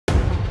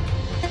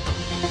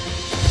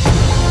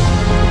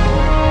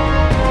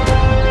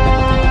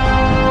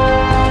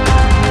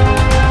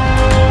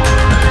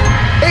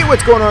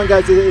What's going on,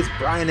 guys? It is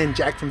Brian and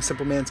Jack from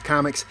Simple Man's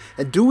Comics,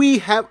 and do we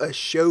have a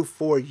show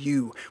for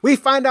you? We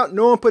find out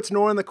no one puts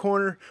Nora in the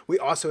corner. We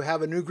also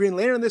have a new Green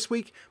Lantern this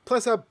week,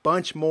 plus a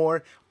bunch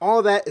more.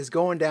 All that is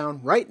going down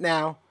right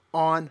now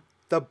on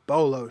the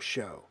Bolo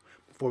Show.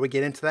 Before we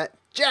get into that,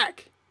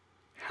 Jack,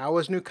 how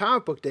was New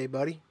Comic Book Day,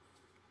 buddy?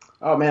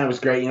 Oh man, it was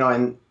great.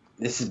 And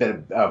this has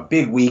been a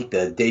big week.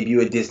 The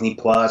debut of Disney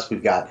Plus.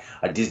 We've got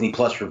a Disney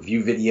Plus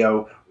review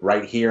video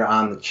right here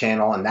on the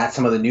channel, and that's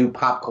some of the new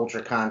pop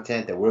culture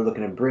content that we're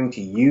looking to bring to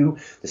you,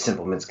 the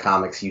Simple Man's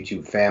Comics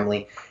YouTube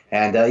family.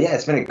 And yeah,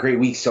 it's been a great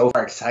week so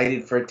far.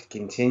 Excited for it to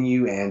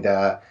continue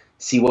and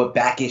see what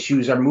back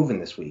issues are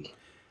moving this week.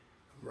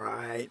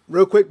 Right.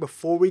 Real quick,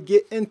 before we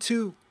get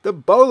into the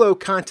Bolo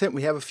content,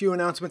 we have a few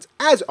announcements.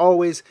 As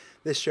always,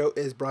 this show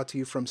is brought to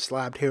you from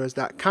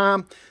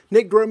SlabbedHeroes.com.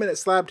 Nick Groman at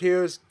Slabbed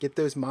Heroes. Get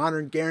those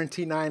modern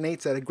guarantee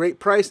 9/8s at a great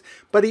price.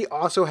 But he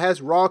also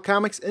has Raw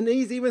comics, and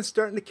he's even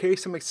starting to carry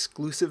some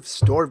exclusive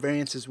store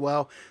variants as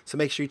well. So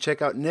make sure you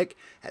check out Nick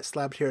at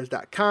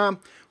SlabbedHeroes.com.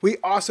 We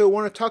also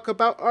want to talk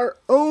about our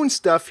own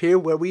stuff here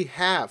where we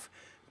have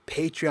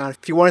Patreon.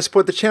 If you want to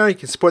support the channel, you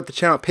can support the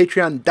channel at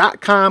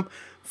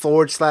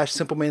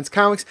patreon.com/Simple Man's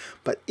Comics.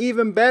 But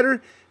even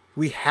better,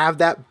 we have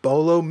that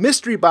Bolo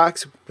mystery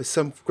box with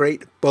some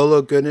great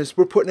Bolo goodness.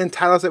 We're putting in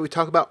titles that we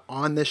talk about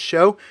on this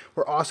show.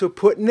 We're also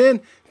putting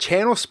in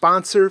channel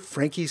sponsor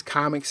Frankie's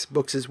Comics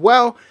books as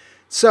well.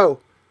 So,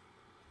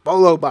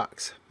 Bolo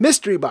box,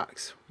 mystery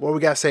box. What we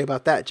got to say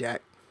about that,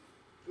 Jack?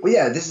 Well,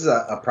 yeah, this is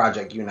a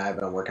project you and I have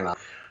been working on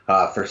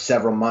for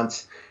several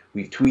months.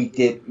 We've tweaked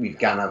it. We've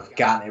kind of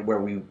gotten it where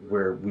we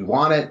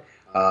want it.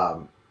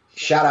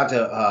 Shout out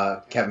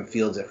to Kevin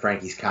Fields at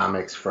Frankie's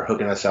Comics for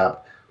hooking us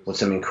up with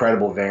some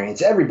incredible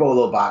variants. Every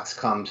Bolo box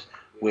comes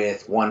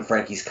with one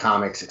Frankie's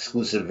Comics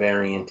exclusive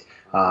variant.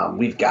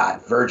 We've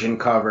got Virgin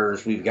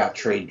covers. We've got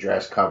trade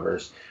dress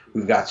covers.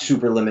 We've got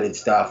super limited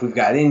stuff. We've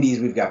got indies.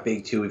 We've got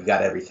big two. We've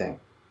got everything.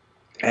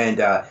 And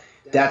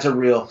that's a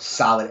real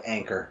solid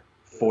anchor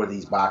for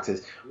these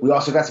boxes. We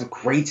also got some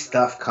great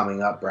stuff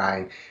coming up,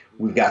 Brian.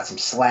 We've got some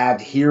Slabbed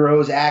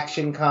Heroes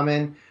action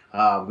coming.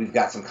 We've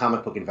got some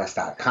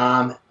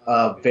comicbookinvest.com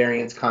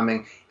variants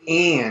coming.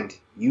 And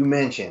you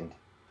mentioned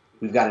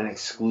we've got an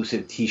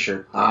exclusive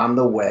t-shirt on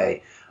the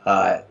way.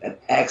 An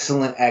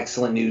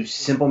excellent new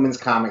Simple Man's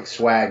Comics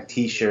swag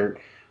t-shirt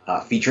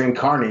featuring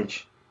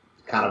Carnage.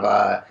 Kind of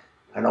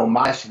an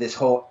homage to this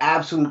whole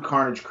absolute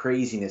Carnage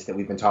craziness that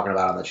we've been talking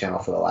about on the channel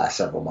for the last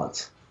several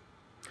months.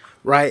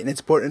 Right, and it's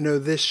important to know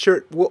this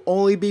shirt will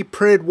only be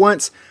printed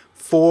once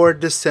for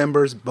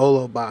December's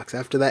Bolo box.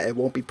 After that, it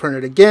won't be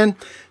printed again.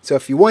 So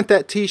if you want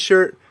that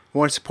t-shirt,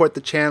 want to support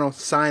the channel,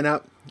 sign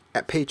up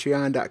at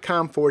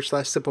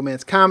patreon.com/Simple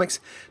Man's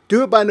Comics.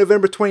 Do it by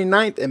November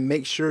 29th and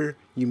make sure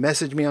you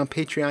message me on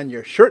Patreon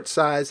your shirt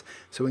size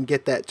so we can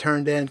get that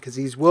turned in, because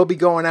these will be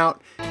going out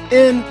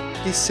in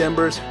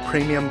December's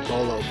premium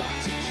Bolo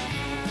boxes.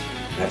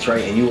 That's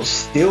right, and you will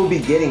still be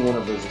getting one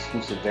of those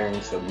exclusive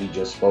variants that we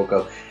just spoke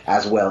of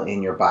as well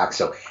in your box.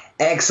 So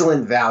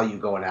excellent value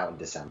going out in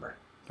December.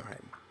 All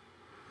right.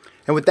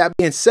 And with that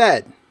being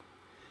said,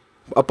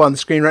 up on the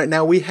screen right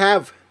now we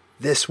have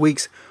this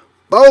week's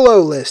Bolo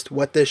list.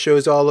 What this show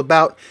is all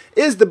about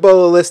is the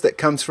Bolo list that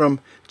comes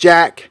from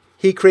Jack.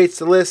 He creates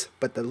the list,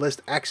 but the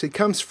list actually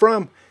comes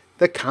from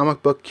the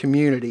comic book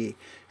community.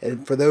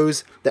 And for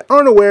those that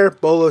aren't aware,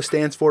 Bolo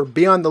stands for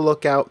Be on the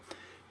Lookout.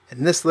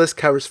 And this list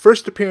covers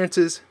first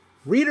appearances,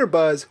 reader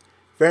buzz,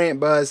 variant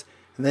buzz,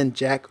 and then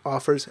Jack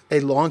offers a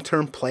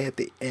long-term play at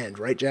the end.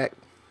 Right, Jack?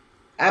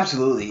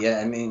 Absolutely, yeah.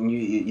 I mean,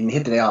 you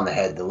hit the nail on the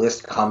head. The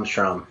list comes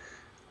from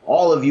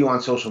all of you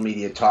on social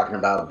media talking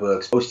about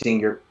books,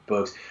 posting your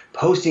books,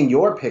 posting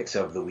your picks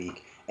of the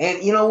week.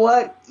 And you know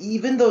what?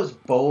 Even those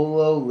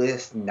Bolo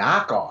list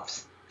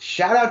knockoffs.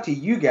 Shout out to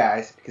you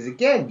guys, because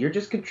again, you're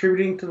just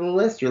contributing to the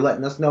list. You're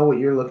letting us know what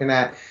you're looking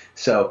at.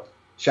 So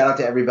shout out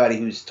to everybody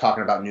who's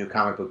talking about New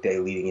Comic Book Day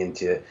leading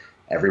into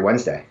every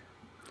Wednesday.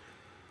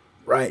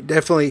 Right,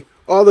 definitely.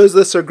 All those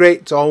lists are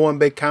great. It's all one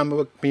big comic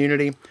book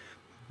community.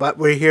 But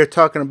we're here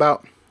talking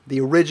about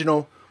the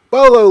original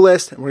Bolo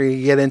list, and we're going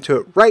to get into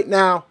it right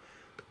now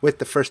with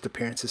the first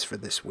appearances for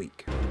this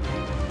week.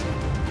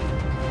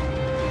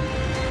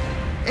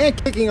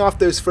 And kicking off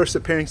those first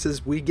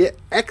appearances, we get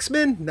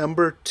X-Men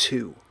number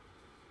 2.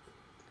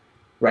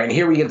 Right, and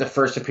here we get the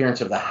first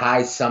appearance of the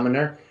High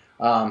Summoner.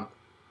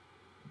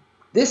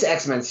 This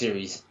X-Men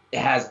series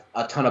has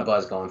a ton of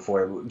buzz going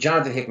for it.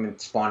 Jonathan Hickman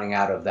spawning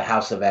out of the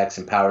House of X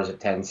and Powers of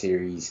 10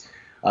 series.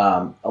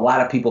 A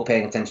lot of people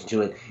paying attention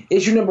to it.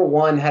 Issue number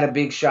 1 had a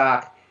big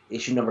shock.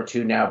 Issue number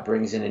 2 now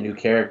brings in a new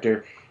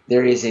character.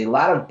 There is a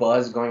lot of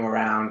buzz going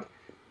around.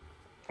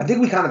 I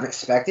think we kind of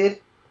expected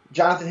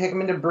Jonathan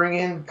Hickman to bring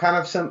in kind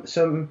of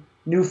some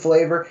new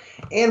flavor.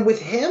 And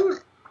with him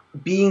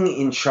being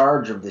in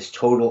charge of this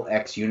Total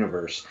X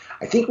universe,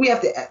 I think we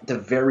have to, at the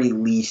very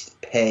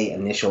least, pay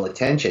initial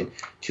attention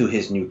to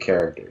his new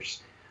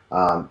characters.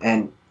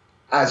 And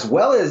as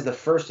well as the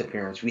first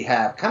appearance, we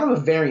have kind of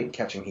a variant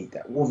catching heat,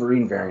 that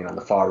Wolverine variant on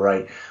the far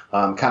right,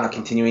 kind of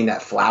continuing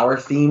that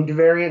flower-themed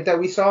variant that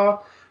we saw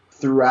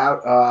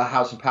throughout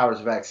House of Powers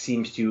of X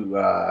seems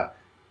to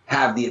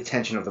have the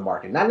attention of the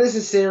market. Not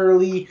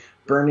necessarily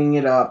burning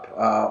it up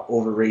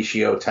over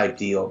ratio type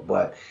deal,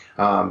 but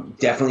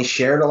definitely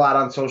shared a lot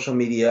on social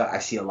media. I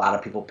see a lot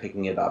of people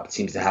picking it up. It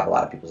seems to have a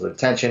lot of people's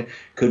attention.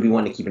 Could be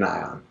one to keep an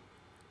eye on.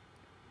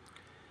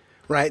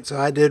 Right, so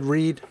I did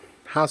read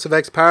House of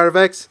X, Power of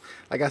X.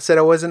 Like I said,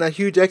 I wasn't a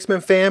huge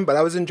X-Men fan, but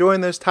I was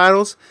enjoying those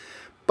titles.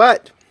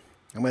 But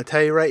I'm going to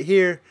tell you right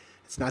here,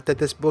 it's not that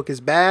this book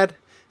is bad.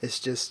 It's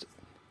just,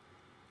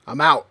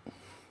 I'm out.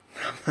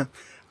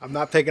 I'm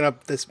not picking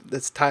up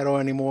this title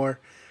anymore.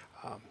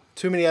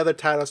 Too many other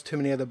titles, too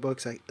many other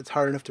books. It's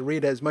hard enough to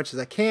read as much as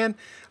I can.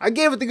 I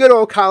gave it the good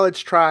old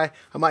college try.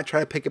 I might try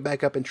to pick it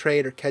back up and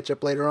trade or catch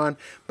up later on.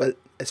 But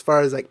as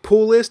far as like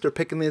pull list or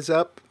picking these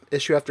up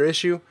issue after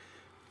issue,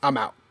 I'm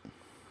out.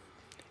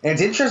 And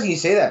it's interesting you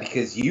say that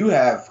because you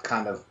have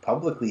kind of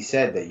publicly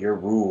said that your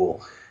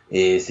rule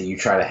is that you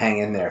try to hang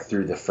in there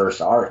through the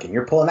first arc, and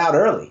you're pulling out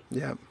early.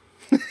 Yeah.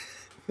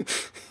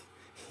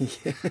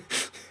 Yeah.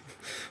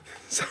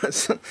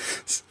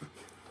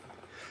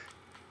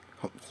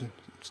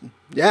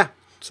 Yeah,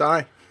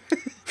 sorry.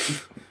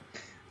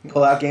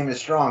 Pull out game is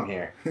strong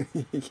here.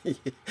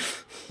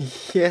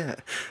 Yeah.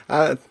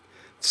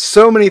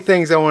 So many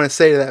things I want to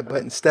say to that,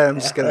 but instead I'm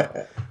just going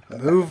to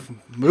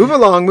move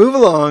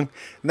along.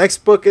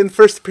 Next book in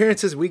first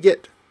appearances, we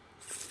get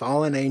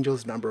Fallen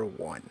Angels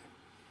 #1.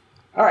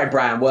 All right,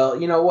 Brian.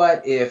 Well, you know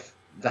what? If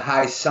the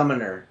High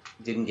Summoner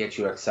didn't get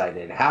you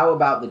excited, how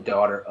about the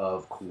daughter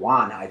of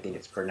Kwan, I think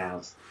it's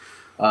pronounced.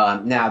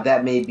 Now,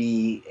 that may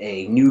be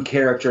a new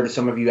character to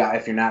some of you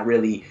if you're not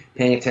really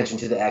paying attention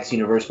to the X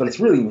universe, but it's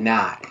really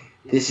not.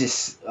 This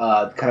is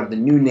kind of the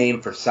new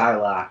name for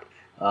Psylocke.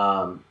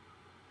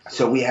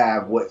 So we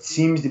have what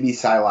seems to be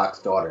Psylocke's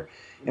daughter.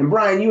 And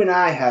Brian, you and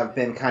I have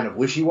been kind of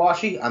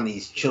wishy-washy on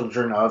these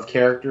children of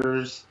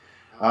characters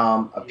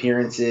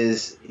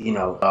appearances,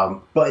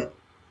 but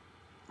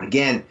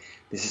again,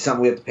 this is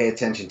something we have to pay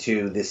attention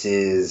to. This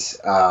is,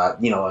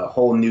 a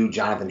whole new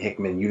Jonathan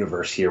Hickman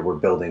universe here we're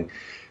building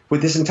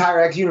with this entire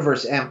X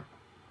universe. And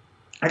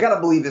I got to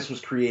believe this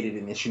was created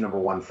in issue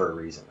 #1 for a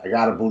reason. I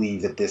got to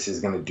believe that this is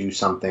going to do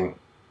something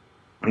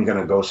and going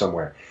to go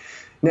somewhere.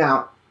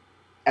 Now,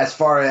 as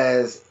far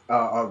as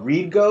a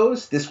read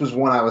goes, this was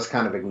one I was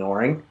kind of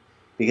ignoring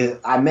because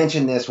I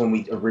mentioned this when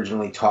we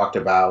originally talked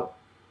about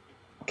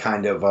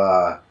kind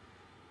of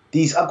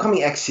these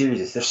upcoming X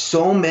series. There's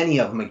so many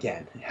of them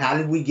again. How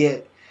did we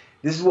get...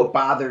 This is what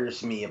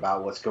bothers me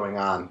about what's going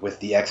on with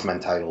the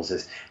X-Men titles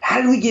is how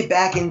did we get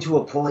back into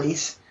a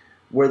place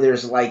where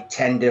there's like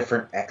 10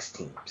 different X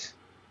teams?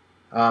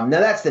 Now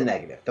that's the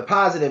negative. The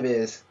positive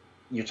is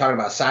you're talking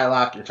about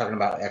Psylocke, you're talking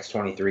about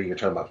X-23, you're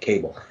talking about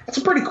Cable. That's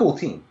a pretty cool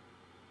team.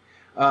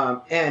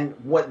 And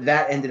what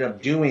that ended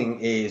up doing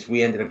is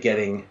we ended up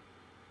getting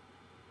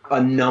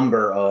a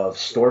number of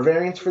store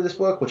variants for this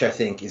book, which I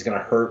think is going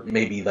to hurt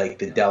maybe like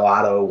the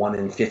Delato 1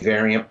 in 5th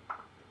variant,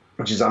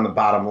 which is on the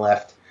bottom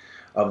left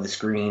of the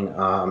screen,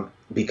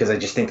 because I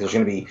just think there's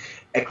going to be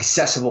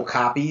accessible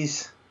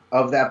copies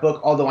of that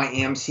book, although I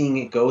am seeing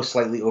it go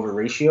slightly over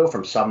ratio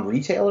from some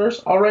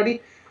retailers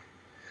already,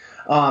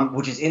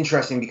 which is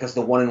interesting because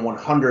the 1 in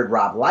 100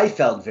 Rob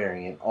Liefeld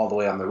variant all the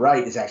way on the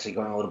right is actually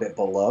going a little bit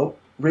below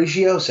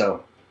ratio,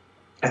 so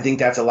I think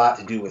that's a lot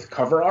to do with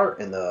cover art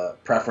and the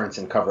preference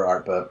in cover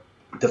art, but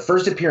the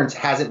first appearance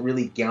hasn't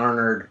really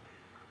garnered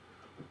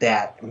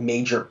that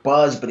major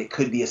buzz, but it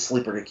could be a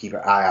sleeper to keep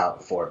an eye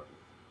out for.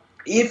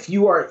 If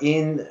you are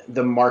in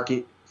the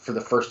market for the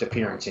first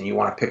appearance and you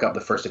want to pick up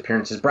the first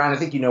appearances, Brian, I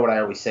think you know what I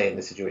always say in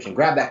this situation.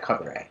 Grab that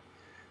cover A.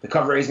 The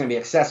cover A is going to be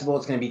accessible.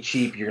 It's going to be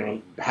cheap. You're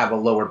going to have a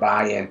lower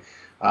buy-in.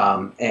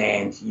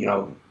 And,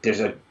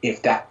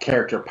 if that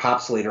character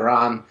pops later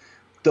on,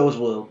 those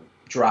will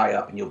dry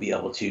up and you'll be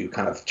able to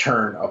kind of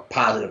turn a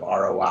positive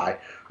ROI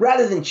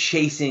rather than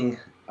chasing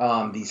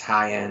these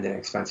high-end and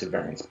expensive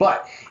variants.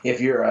 But if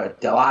you're a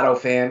Delato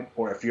fan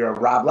or if you're a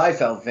Rob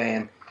Liefeld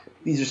fan,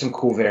 these are some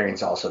cool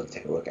variants also to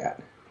take a look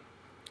at.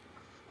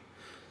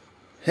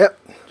 Yep.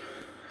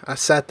 I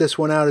sat this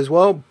one out as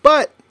well,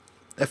 but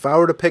if I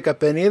were to pick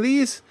up any of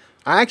these,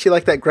 I actually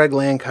like that Greg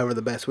Land cover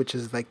the best, which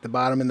is like the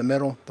bottom in the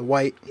middle, the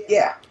white.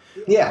 Yeah,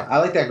 I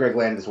like that Greg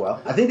Land as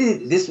well. I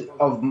think this,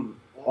 of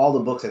all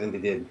the books, I think they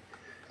did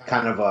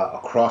kind of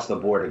across the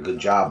board a good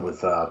job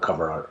with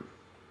cover art.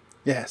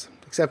 Yes,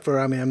 except for,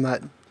 I'm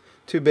not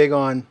too big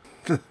on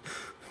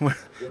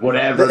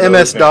whatever the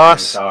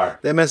MS-DOS are.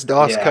 The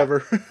MS-DOS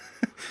cover.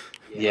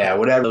 Yeah,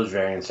 whatever those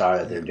variants are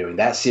that they're doing.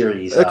 That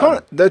series.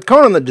 They're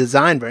calling on the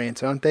design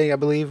variants, aren't they? I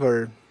believe,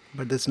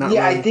 but it's not.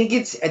 Yeah, really. I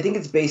think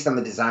it's based on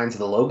the designs of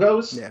the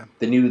logos. Yeah.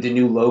 The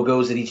new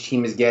logos that each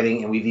team is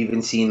getting, and we've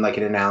even seen like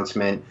an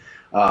announcement.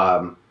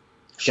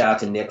 Shout out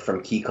to Nick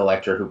from Key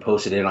Collector who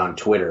posted it on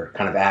Twitter,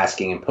 kind of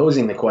asking and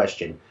posing the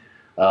question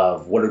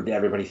of what did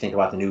everybody think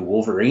about the new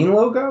Wolverine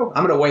logo?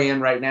 I'm gonna weigh in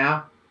right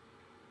now.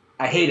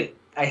 I hate it.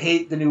 I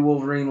hate the new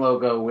Wolverine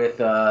logo with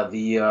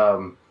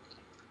the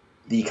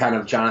kind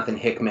of Jonathan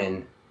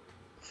Hickman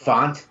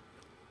font.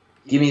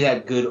 Give me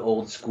that good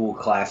old school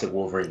classic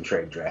Wolverine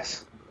trade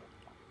dress.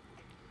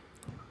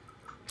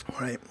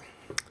 Right.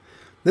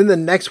 Then the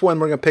next one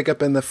we're going to pick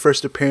up in the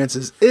first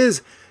appearances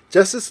is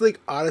Justice League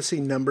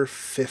Odyssey number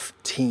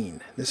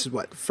 15. This is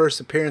what? First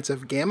appearance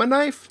of Gamma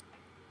Knife?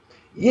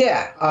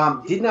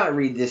 Yeah, did not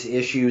read this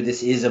issue.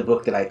 This is a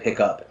book that I pick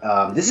up.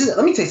 Let me tell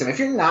you something. If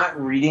you're not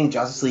reading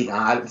Justice League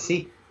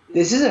Odyssey,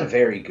 this is a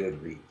very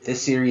good read.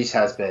 This series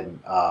has been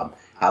a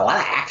lot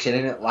of action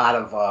in it, a lot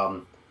of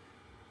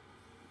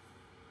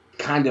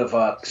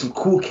some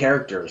cool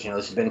characters. This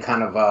has been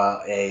kind of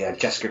a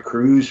Jessica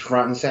Cruz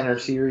front and center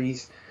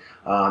series.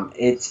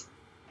 It's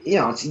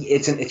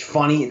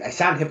funny. I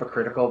sound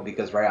hypocritical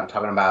because I'm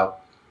talking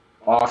about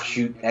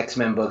offshoot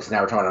X-Men books.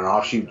 Now we're talking about an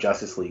offshoot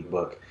Justice League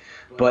book.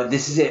 But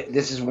this is it.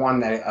 This is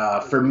one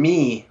that for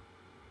me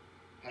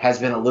has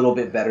been a little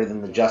bit better than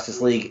the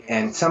Justice League,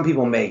 and some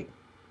people may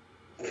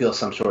feel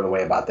some sort of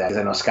way about that because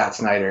I know Scott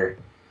Snyder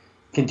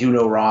can do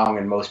no wrong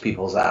in most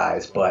people's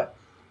eyes. But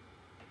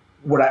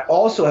what I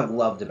also have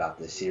loved about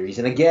this series,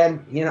 and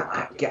again,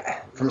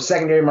 from a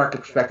secondary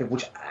market perspective,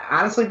 which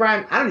honestly,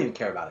 Brian, I don't even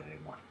care about it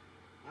anymore.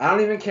 I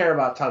don't even care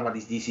about talking about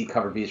these DC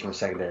cover beats from a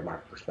secondary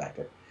market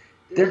perspective.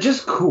 They're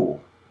just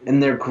cool,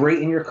 and they're great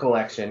in your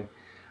collection.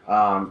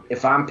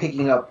 If I'm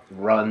picking up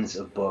runs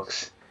of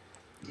books,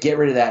 get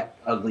rid of that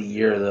ugly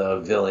Year of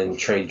the Villain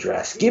trade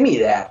dress. Give me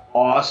that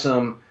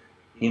awesome,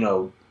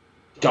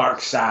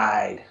 Dark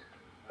Side,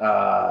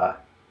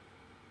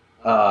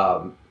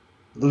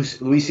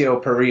 Lucio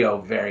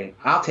Perillo variant.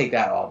 I'll take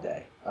that all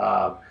day.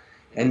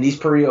 And these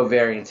Perillo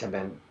variants have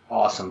been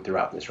awesome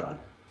throughout this run.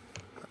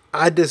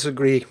 I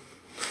disagree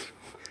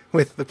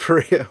with the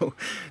Perillo,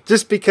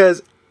 just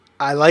because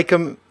I like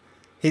him.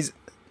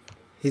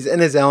 He's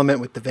in his element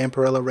with the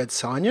Vampirella Red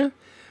Sonja.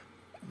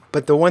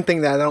 But the one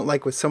thing that I don't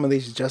like with some of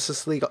these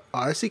Justice League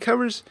Odyssey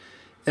covers,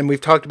 and we've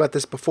talked about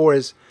this before,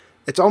 is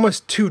it's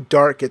almost too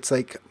dark. It's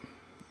like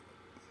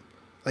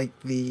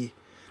the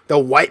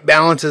white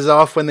balance is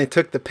off when they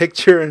took the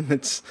picture, and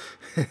it's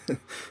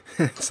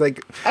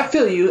like, I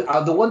feel you.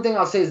 The one thing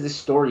I'll say is this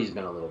story's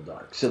been a little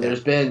dark. So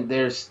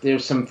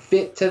there's some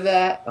fit to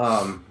that.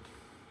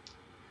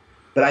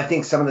 But I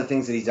think some of the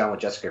things that he's done with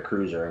Jessica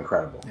Cruz are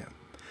incredible. Yeah.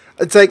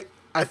 It's like,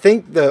 I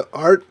think the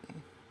art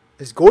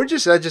is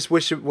gorgeous. I just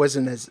wish it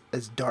wasn't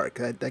as dark.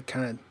 That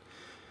kind of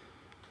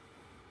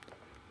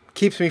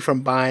keeps me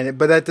from buying it.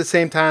 But at the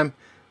same time,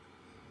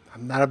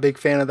 I'm not a big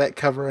fan of that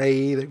cover A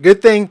either.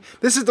 Good thing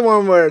this is the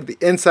one where the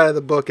inside of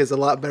the book is a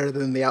lot better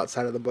than the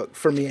outside of the book,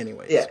 for me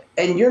anyways. Yeah,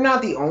 and you're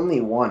not the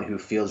only one who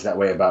feels that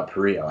way about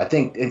Perillo. I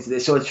think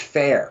it's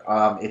fair.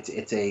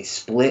 It's a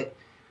split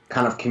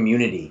kind of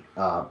community,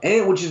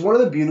 and which is one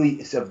of the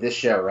beauties of this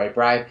show, right,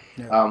 Brian?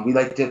 Yeah. We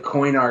like to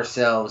coin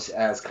ourselves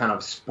as kind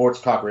of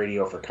sports talk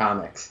radio for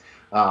comics.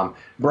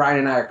 Brian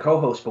and I are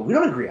co-hosts, but we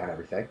don't agree on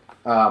everything.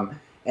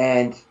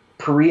 And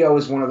Perillo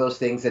is one of those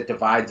things that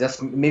divides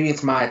us. Maybe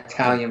it's my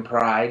Italian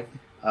pride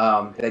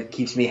that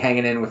keeps me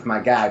hanging in with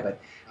my guy,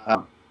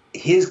 but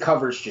his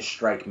covers just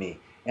strike me.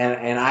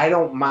 And I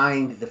don't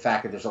mind the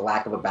fact that there's a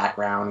lack of a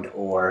background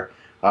or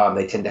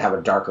they tend to have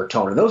a darker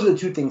tone. And those are the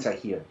two things I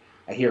hear.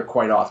 I hear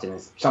quite often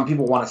is some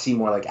people want to see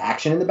more like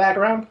action in the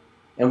background,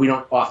 and we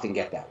don't often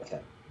get that with him.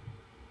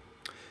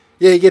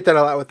 Yeah, you get that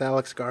a lot with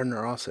Alex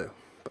Gardner also.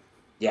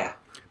 Yeah.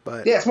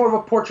 But it's more of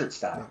a portrait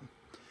style.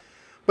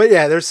 But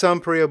yeah, there's some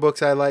Perillo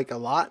books I like a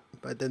lot,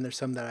 but then there's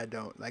some that I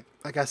don't. Like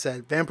I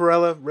said,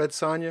 Vampirella, Red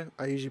Sonja,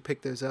 I usually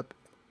pick those up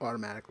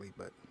automatically.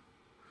 And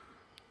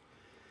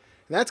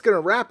that's going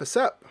to wrap us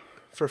up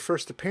for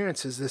first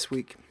appearances this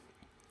week.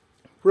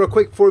 Real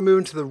quick, before we move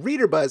into the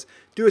Reader Buzz,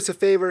 do us a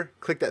favor,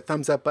 click that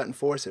thumbs up button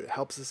for us. It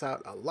helps us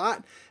out a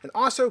lot. And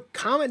also,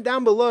 comment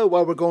down below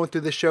while we're going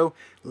through the show.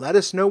 Let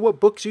us know what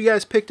books you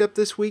guys picked up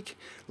this week.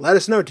 Let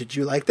us know, did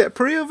you like that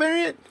Perillo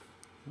variant?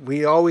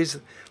 We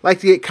always like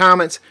to get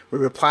comments. We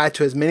reply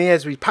to as many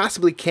as we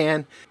possibly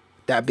can.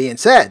 That being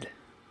said,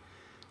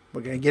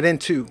 we're going to get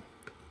into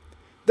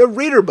the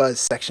Reader Buzz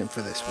section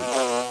for this week.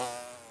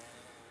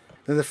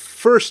 And the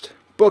first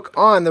book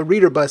on the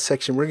Reader Buzz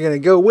section, we're going to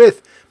go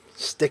with,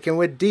 sticking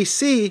with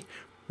DC,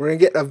 we're going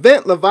to get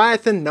Event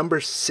Leviathan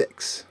number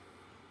 6.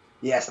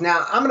 Yes.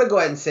 Now, I'm going to go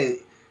ahead and say,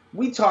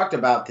 we talked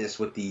about this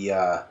with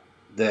the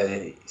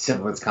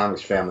Simpleman's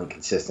Comics family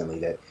consistently,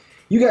 that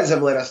you guys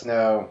have let us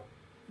know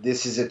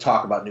this is a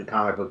talk about New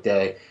Comic Book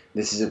Day.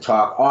 This is a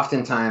talk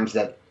oftentimes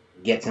that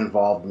gets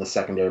involved in the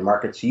secondary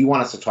market, so you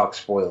want us to talk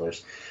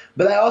spoilers.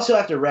 But I also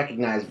have to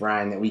recognize,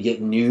 Brian, that we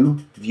get new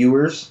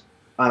viewers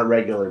on a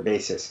regular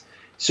basis.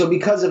 So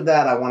because of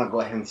that, I want to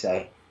go ahead and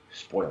say,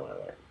 spoiler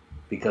alert,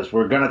 because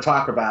we're going to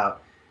talk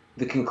about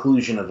the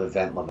conclusion of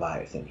Event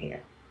Leviathan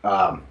here.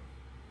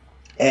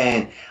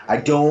 And I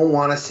don't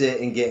want to sit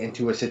and get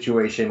into a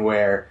situation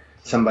where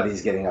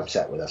somebody's getting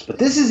upset with us. But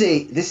this is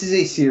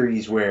a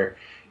series where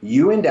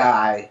you and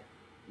I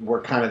were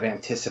kind of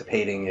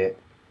anticipating it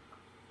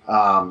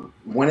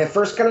when it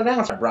first got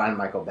announced by Brian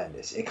Michael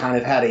Bendis. It kind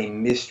of had a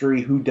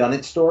mystery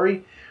whodunit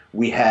story.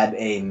 We had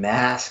a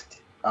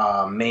masked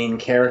main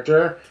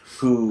character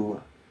who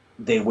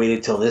they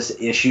waited till this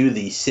issue,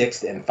 the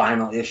 6th and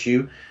final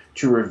issue,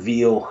 to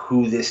reveal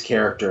who this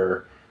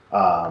character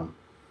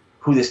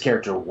who this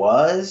character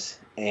was,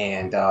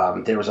 and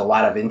there was a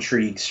lot of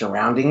intrigue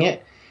surrounding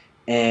it.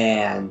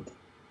 And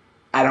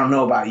I don't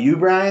know about you,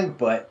 Brian,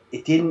 but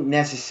it didn't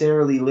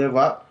necessarily live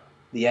up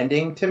the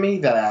ending to me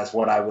that as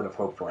what I would have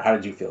hoped for. How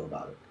did you feel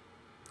about it?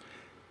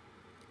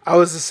 I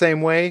was the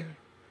same way,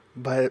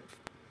 but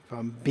if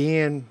I'm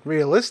being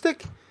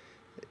realistic,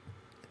 it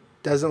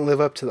doesn't live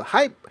up to the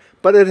hype,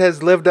 but it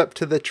has lived up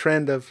to the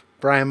trend of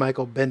Brian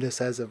Michael Bendis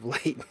as of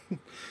late.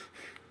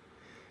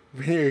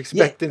 When you're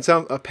expecting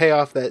a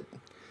payoff that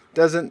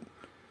doesn't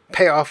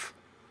pay off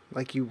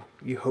like you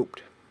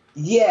hoped.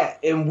 Yeah,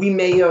 and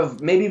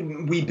maybe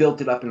we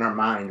built it up in our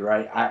mind,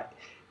 right?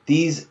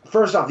 These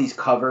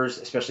covers,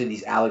 especially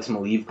these Alex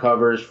Maleev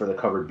covers for the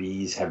covered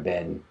Bs, have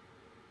been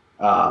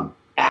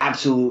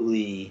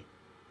absolutely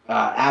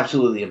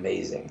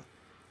amazing.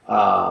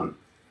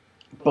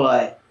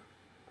 But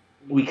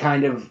we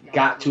kind of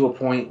got to a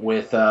point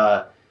with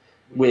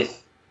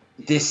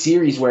this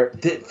series where,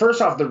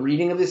 first off, the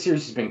reading of this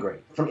series has been great.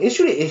 From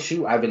issue to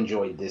issue, I've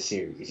enjoyed this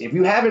series. If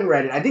you haven't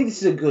read it, I think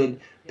this is a good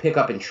pick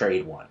up and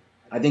trade one.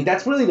 I think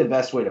that's really the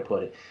best way to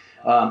put it.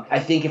 I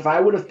think if I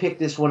would have picked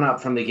this one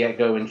up from the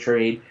get-go and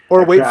trade...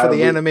 Or wait for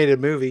the animated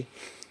movie.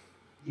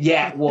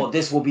 Yeah, well,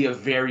 this will be a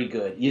very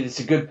good...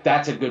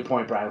 That's a good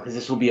point, Brian, because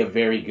this will be a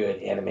very good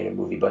animated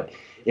movie. But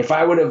if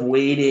I would have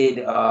waited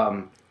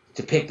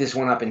to pick this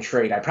one up and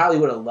trade, I probably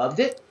would have loved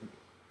it.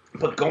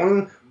 But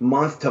going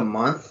month to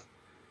month,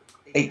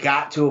 it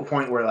got to a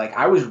point where, like,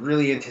 I was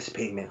really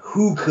anticipating, man,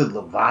 who could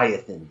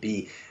Leviathan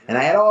be? And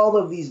I had all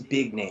of these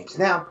big names.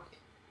 Now,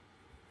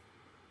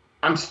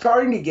 I'm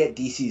starting to get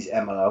DC's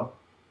MO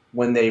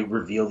when they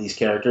reveal these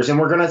characters, and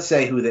we're going to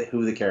say who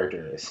the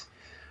character is.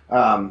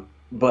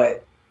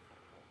 But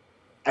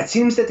it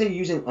seems that they're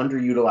using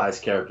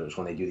underutilized characters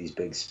when they do these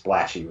big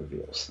splashy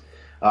reveals.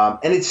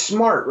 And it's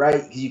smart,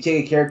 right? Because you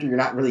take a character you're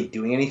not really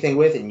doing anything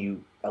with, and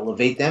you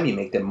elevate them, you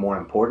make them more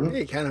important.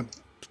 Yeah, you kind of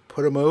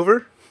put them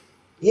over.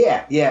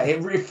 Yeah.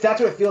 If that's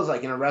what it feels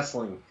like in a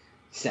wrestling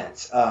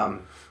sense.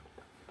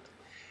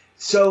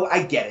 So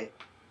I get it.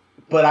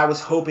 But I was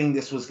hoping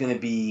this was going to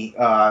be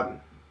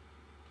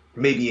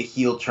maybe a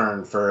heel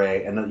turn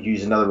and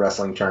use another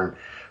wrestling term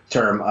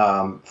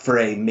for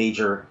a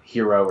major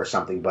hero or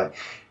something. But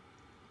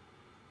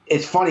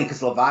it's funny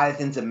because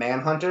Leviathan's a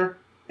Manhunter,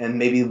 and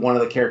maybe one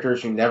of the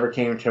characters who never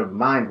came to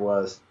mind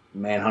was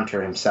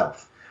Manhunter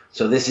himself.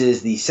 So this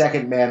is the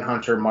second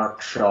Manhunter.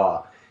 Mark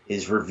Shaw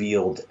is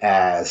revealed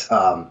as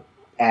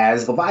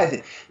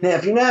Leviathan. Now,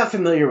 if you're not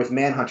familiar with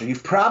Manhunter,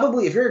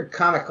 if you're a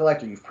comic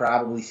collector, you've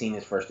probably seen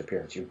his first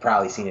appearance. You've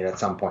probably seen it at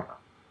some point.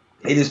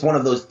 It is one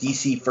of those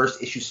DC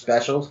first issue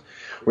specials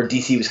where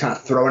DC was kind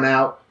of throwing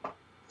out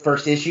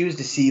first issues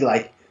to see,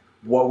 like,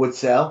 what would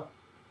sell.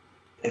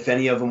 If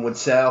any of them would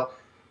sell,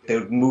 they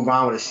would move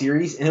on with a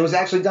series. And it was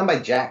actually done by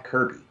Jack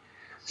Kirby.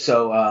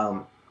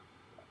 So,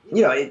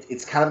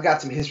 it's kind of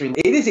got some history.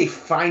 It is a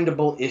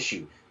findable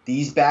issue.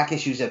 These back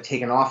issues have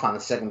taken off on the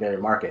secondary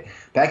market.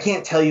 But I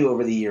can't tell you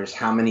over the years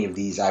how many of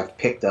these I've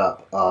picked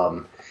up.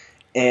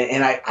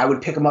 And I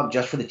would pick them up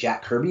just for the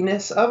Jack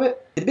Kirby-ness of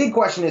it. The big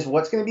question is,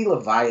 what's going to be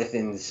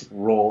Leviathan's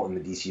role in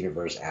the DC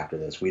Universe after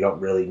this? We don't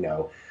really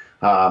know.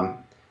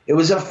 It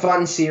was a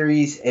fun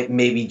series. It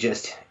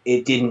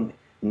didn't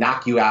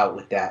knock you out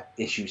with that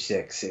issue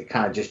 6. It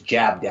kind of just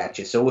jabbed at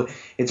you. So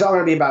it's all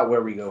going to be about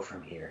where we go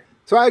from here.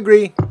 So I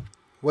agree.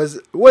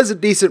 Was a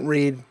decent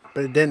read,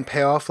 but it didn't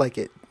pay off like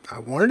I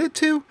wanted it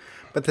to.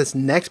 But this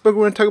next book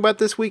we're going to talk about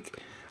this week,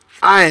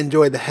 I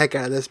enjoyed the heck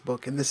out of this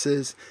book, and this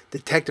is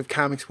Detective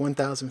Comics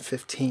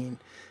 1015.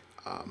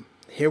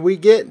 Here we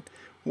get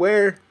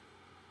where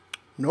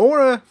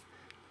Nora,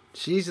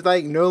 she's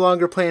like no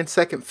longer playing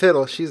second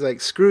fiddle. She's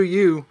like, screw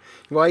you.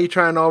 Why are you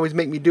trying to always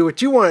make me do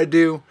what you want to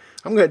do?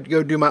 I'm going to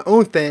go do my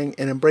own thing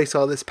and embrace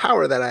all this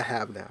power that I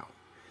have now.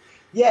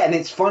 Yeah, and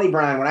it's funny,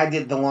 Brian, when I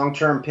did the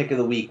long-term pick of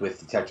the week with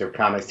Detective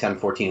Comics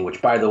 1014,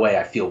 which, by the way,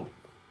 I feel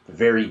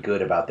very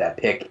good about that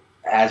pick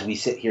as we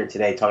sit here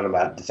today talking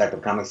about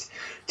Detective Comics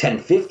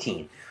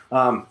 1015.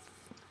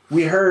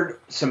 We heard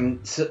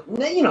some,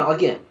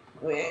 again,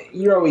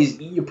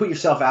 you put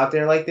yourself out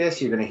there like this,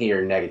 you're going to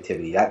hear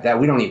negativity. That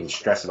we don't even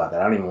stress about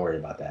that. I don't even worry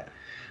about that.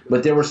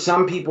 But there were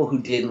some people who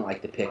didn't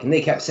like the pick, and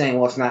they kept saying,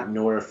 well, it's not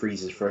Nora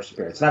Freese's first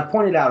appearance. And I've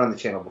pointed out on the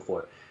channel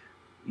before,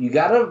 you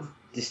got to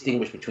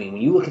distinguish between,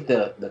 when you look at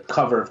the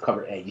cover of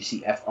cover A, you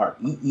see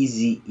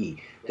Freeze.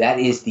 That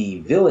is the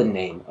villain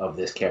name of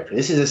this character.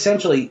 This is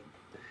essentially,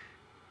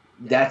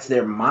 that's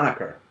their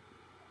moniker.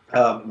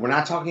 We're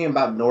not talking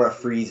about Nora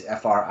Freeze,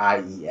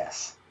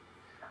 Fries.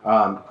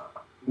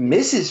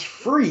 Mrs.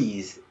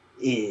 Freeze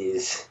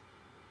is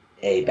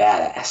a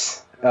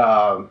badass.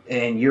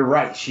 And you're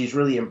right, she's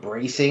really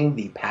embracing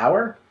the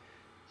power.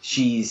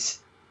 She's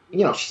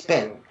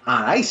been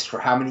on ice for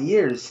how many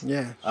years?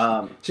 Yeah.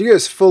 She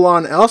goes full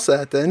on Elsa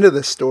at the end of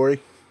this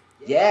story.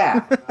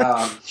 Yeah.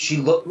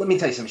 Let me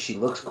tell you something. She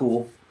looks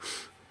cool.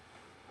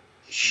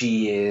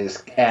 She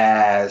is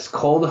as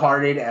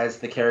cold-hearted as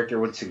the character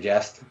would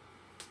suggest.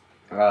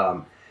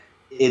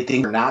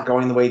 Things are not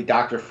going the way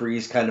Dr.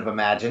 Freeze kind of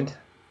imagined.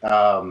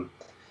 And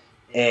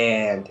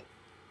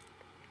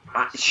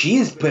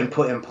she's been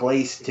put in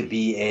place to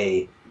be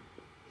a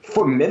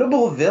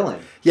formidable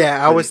villain.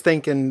 Yeah, I was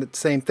thinking the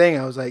same thing.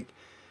 I was like,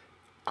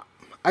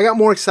 I got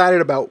more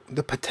excited about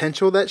the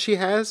potential that she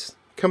has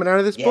coming out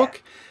of this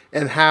book,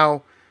 and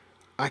how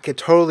I could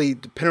totally,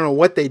 depending on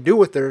what they do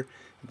with her,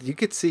 you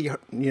could see her,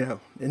 it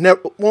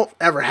never, won't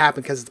ever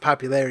happen because the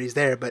popularity's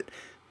there, but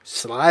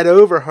slide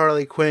over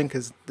Harley Quinn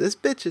because this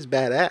bitch is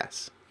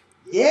badass.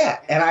 Yeah,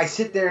 and I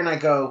sit there and I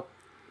go,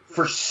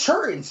 for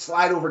certain,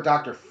 slide over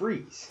Dr.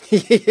 Freeze.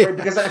 Yeah. Right?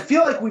 Because I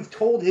feel like we've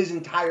told his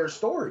entire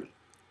story.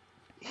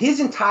 His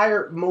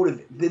entire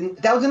motive,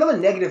 that was another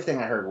negative thing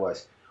I heard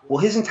was, well,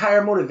 his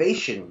entire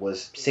motivation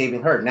was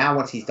saving her. Now,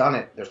 once he's done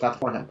it, there's nothing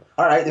for him.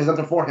 All right, there's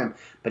nothing for him.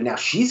 But now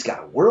she's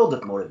got a world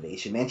of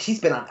motivation, man. She's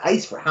been on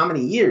ice for how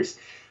many years?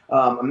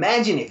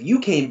 Imagine if you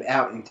came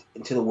out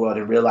into the world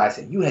and realized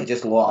that you had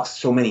just lost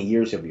so many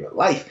years of your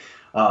life.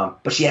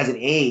 But she hasn't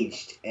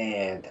aged,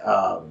 and,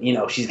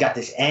 she's got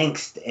this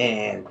angst,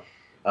 and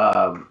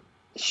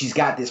she's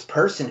got this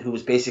person who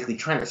was basically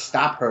trying to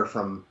stop her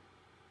from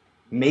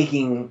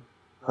making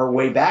her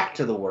way back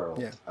to the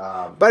world.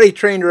 Yeah. But he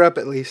trained her up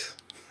at least.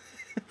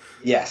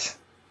 Yes.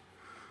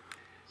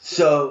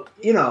 So,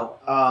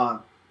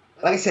 like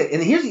I said,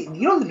 and here's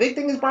the big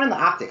thing is, Brian, the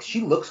optics. She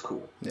looks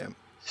cool. Yeah.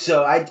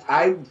 So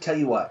I tell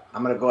you what,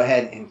 I'm going to go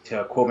ahead and,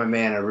 to quote my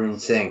man Arun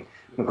Singh,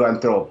 I'm going to go ahead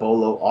and throw a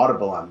Bolo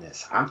audible on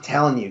this. I'm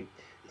telling you,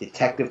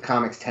 Detective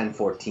Comics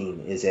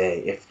 1014 is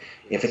if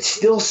it's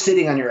still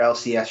sitting on your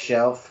LCS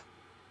shelf,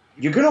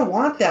 you're going to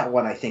want that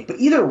one, I think. But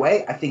either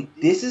way, I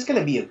think this is going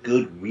to be a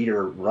good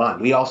reader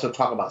run. We also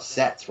talk about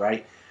sets,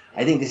 right?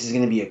 I think this is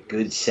going to be a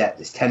good set,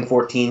 this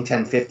 1014,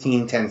 1015,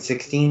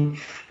 1016,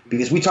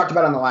 because we talked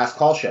about it on the last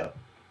call show.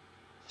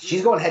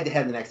 She's going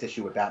head-to-head in the next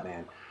issue with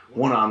Batman,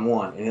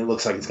 one-on-one, and it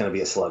looks like it's going to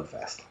be a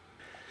slugfest.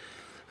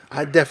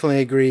 I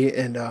definitely agree,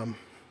 and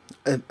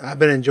I've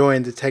been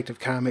enjoying Detective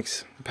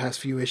Comics the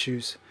past few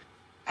issues.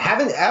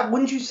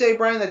 Wouldn't you say,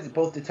 Brian, that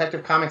both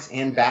Detective Comics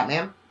and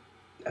Batman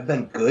have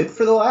been good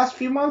for the last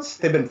few months?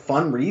 They've been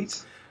fun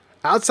reads?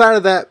 Outside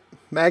of that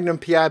Magnum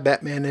P.I.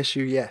 Batman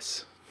issue,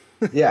 yes.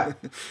 Yeah,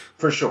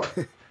 for sure.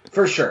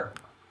 For sure.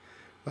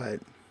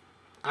 But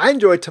I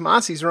enjoyed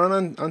Tomasi's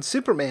run on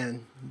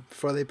Superman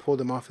before they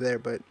pulled him off there.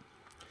 But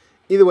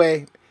either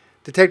way,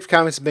 Detective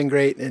Comics has been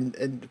great. And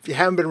if you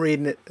haven't been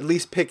reading it, at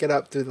least pick it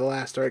up through the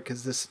last arc,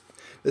 because this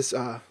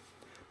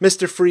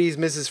Mr. Freeze,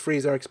 Mrs.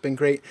 Freeze arc's been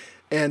great.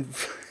 And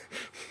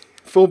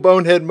full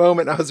bonehead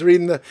moment, I was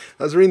reading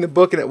the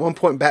book, and at one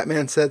point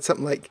Batman said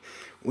something like,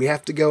 "We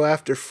have to go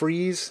after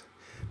Freeze,"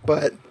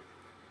 but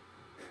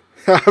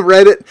I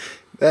read it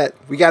that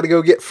we got to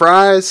go get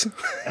fries.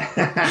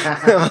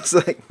 I was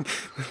like,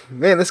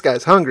 man, this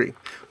guy's hungry.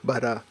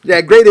 But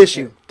yeah, great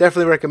issue.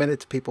 Definitely recommend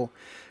it to people.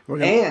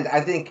 And I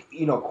think,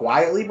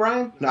 quietly,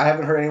 Brian, I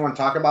haven't heard anyone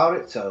talk about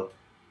it, so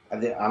I'm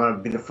going to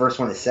be the first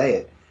one to say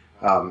it.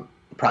 Probably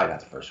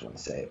not the first one to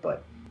say it,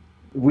 but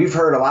we've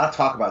heard a lot of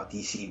talk about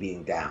DC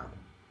being down.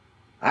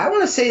 I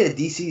want to say that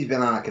DC's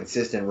been on a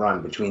consistent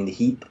run between the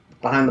heat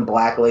behind the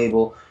Black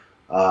Label,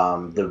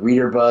 the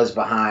reader buzz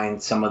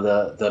behind some of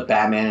the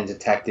Batman and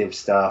detective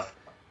stuff.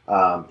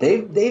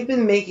 They've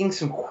been making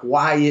some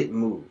quiet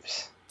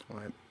moves.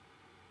 Right.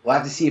 We'll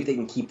have to see if they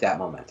can keep that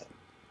momentum.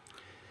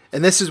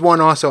 And this is one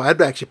also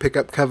I'd actually pick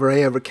up cover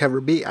A over cover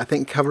B. I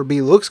think cover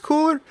B looks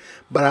cooler,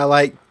 but I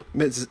like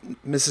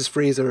Mrs.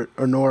 Freeze or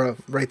Nora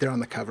right there on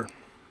the cover.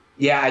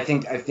 Yeah, I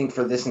think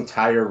for this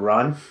entire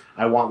run,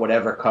 I want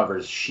whatever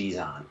covers she's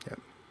on. Yep.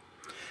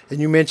 And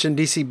you mentioned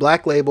DC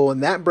Black Label,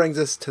 and that brings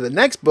us to the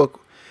next book,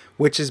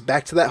 which is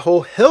back to that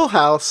whole Hill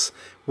House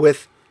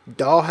with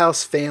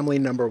Dollhouse Family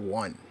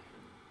 #1.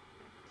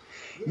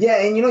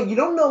 Yeah, and you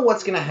don't know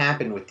what's going to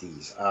happen with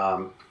these.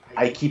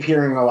 I keep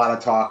hearing a lot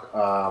of talk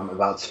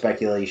about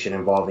speculation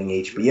involving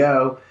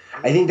HBO.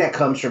 I think that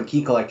comes from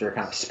Key Collector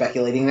kind of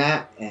speculating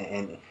that.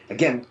 And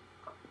again,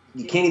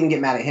 you can't even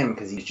get mad at him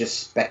because he's just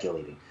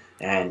speculating.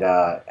 And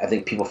I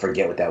think people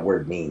forget what that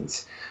word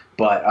means.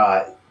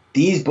 But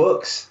these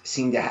books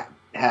seem to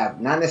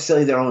have not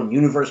necessarily their own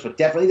universe, but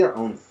definitely their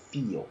own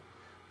feel.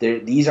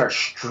 These are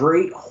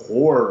straight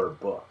horror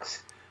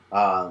books.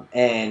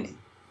 And,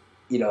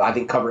 I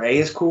think cover A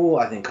is cool.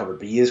 I think cover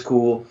B is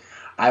cool.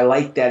 I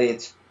like that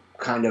it's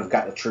kind of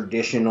got a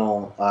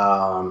traditional,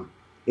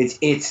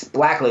 it's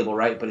Black Label,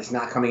 right? But it's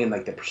not coming in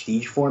like the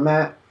prestige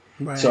format.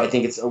 Right. So I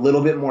think it's a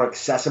little bit more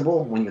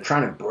accessible when you're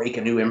trying to break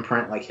a new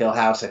imprint like Hill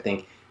House. I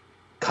think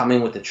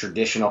coming with the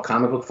traditional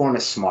comic book form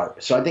is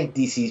smart. So I think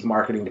DC's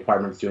marketing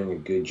department is doing a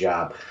good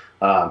job.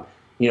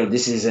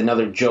 This is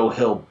another Joe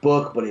Hill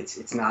book, but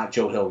it's not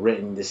Joe Hill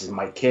written. This is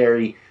Mike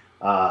Carey.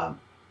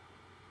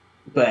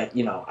 But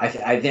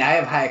I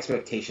have high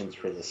expectations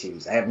for this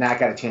series. I have not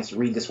got a chance to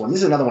read this one. This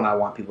is another one I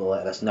want people to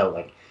let us know.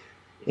 Like,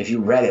 if you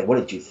read it, what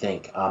did you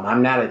think?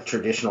 I'm not a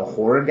traditional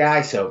horror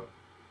guy, so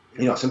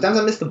sometimes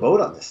I miss the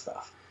boat on this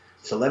stuff.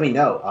 So let me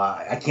know.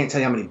 I can't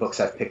tell you how many books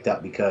I've picked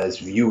up because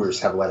viewers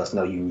have let us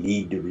know you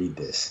need to read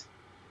this.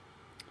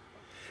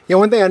 Yeah,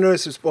 one thing I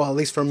noticed is, well, at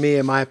least for me,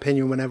 in my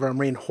opinion, whenever I'm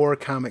reading horror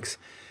comics,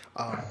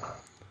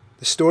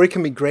 the story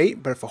can be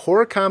great, but if a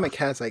horror comic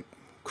has like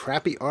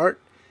crappy art,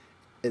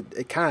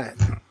 it kind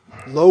of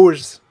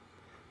lowers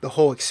the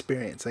whole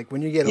experience. Like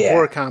when you get a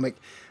horror comic,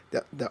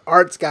 the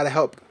art's got to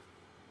help.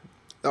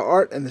 The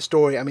art and the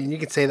story, I mean, you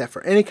could say that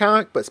for any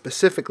comic, but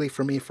specifically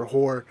for me, for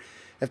horror,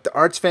 if the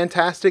art's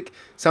fantastic,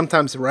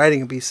 sometimes the writing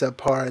will be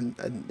subpar, and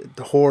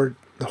the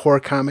horror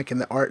comic and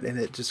the art in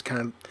it just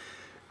kind of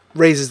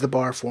raises the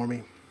bar for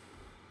me.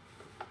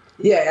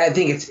 Yeah, I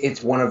think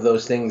it's one of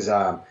those things.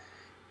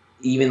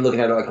 Even looking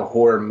at it like a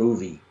horror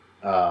movie,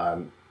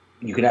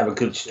 you can have a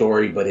good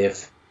story, but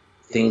if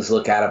things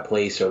look out of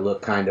place or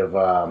look kind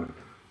of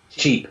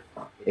cheap,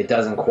 it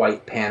doesn't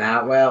quite pan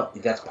out well.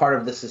 That's part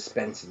of the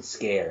suspense and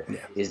scare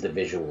is the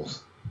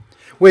visuals.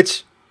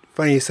 Which,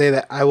 funny you say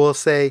that. I will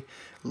say,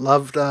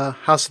 loved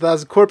House of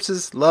 1,000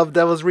 Corpses, loved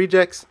Devil's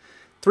Rejects.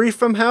 3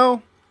 from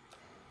Hell,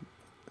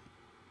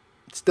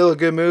 still a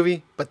good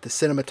movie, but the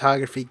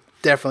cinematography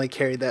definitely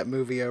carried that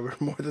movie over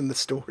more than the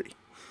story.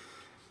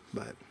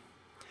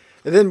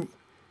 And then,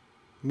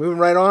 moving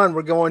right on,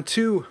 we're going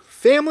to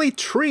Family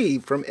Tree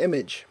from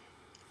Image.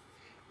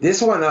 This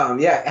one,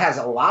 it has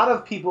a lot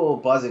of people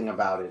buzzing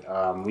about it.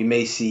 We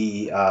may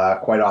see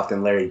quite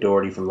often Larry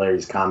Doherty from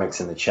Larry's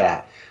Comics in the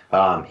chat.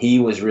 He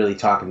was really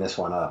talking this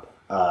one up.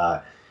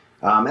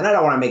 And I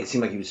don't want to make it seem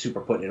like he was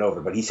super putting it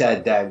over, but he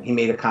said that he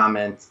made a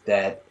comment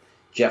that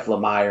Jeff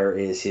Lemire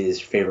is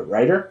his favorite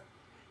writer,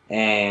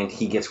 and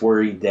he gets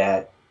worried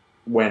that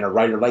when a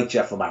writer like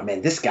Jeff Lemire,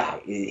 man, this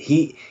guy,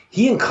 he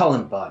and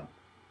Cullen Bunn,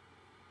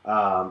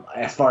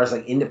 as far as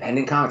like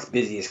independent comics,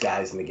 busiest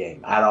guys in the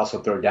game. I'd also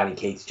throw Donny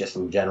Cates just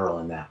in general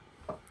in that.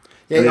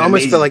 Yeah, you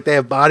almost feel like they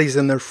have bodies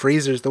in their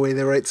freezers the way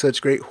they write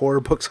such great horror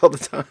books all the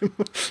time.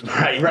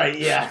 Right,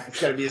 yeah.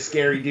 It's got to be a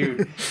scary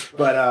dude.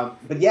 But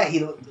yeah, he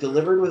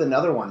delivered with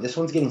another one. This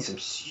one's getting some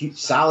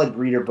solid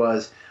reader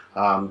buzz,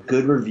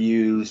 good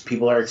reviews.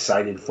 People are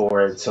excited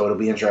for it, so it'll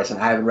be interesting.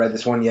 I haven't read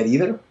this one yet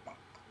either,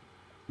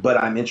 but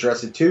I'm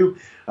interested too.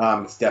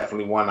 It's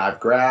definitely one I've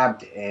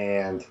grabbed,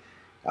 and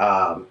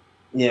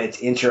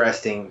it's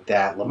interesting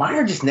that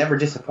Lemire just never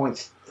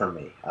disappoints for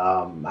me.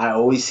 I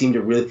always seem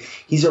to really...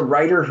 He's a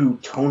writer who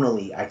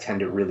tonally I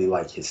tend to really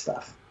like his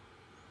stuff.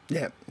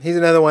 Yeah, he's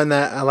another one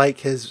that I like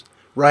his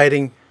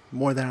writing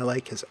more than I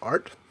like his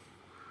art.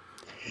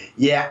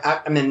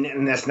 Yeah, I mean,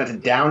 and that's not to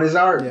down his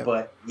art,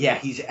 but yeah,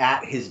 he's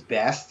at his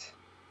best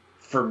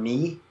for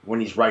me when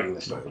he's writing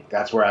the story.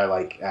 That's where I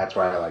like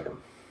him.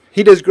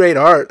 He does great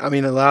art. I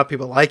mean, a lot of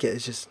people like it.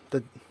 It's just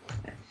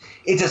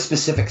it's a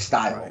specific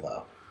style,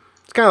 though.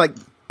 It's kind of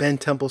like Ben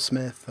Temple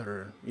Smith,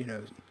 or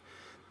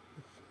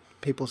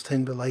people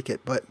tend to like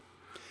it. But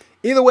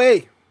either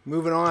way,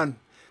 moving on.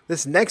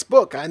 This next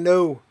book, I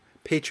know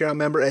Patreon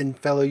member and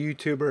fellow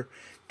YouTuber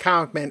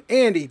Comic Man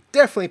Andy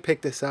definitely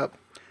picked this up.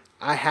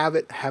 I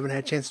haven't had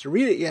a chance to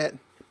read it yet,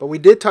 but we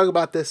did talk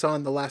about this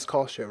on the Last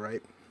Call show,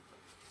 right?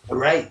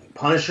 Right,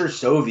 Punisher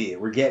Soviet.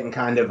 We're getting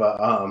kind of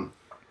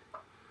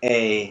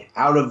a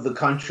out of the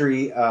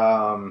country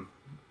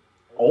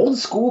old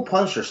school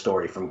Punisher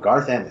story from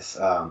Garth Ennis.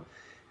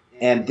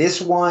 And this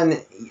one,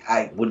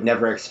 I would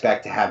never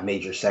expect to have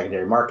major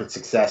secondary market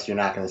success. You're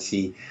not going to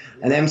see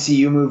an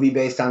MCU movie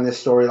based on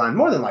this storyline,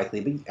 more than likely.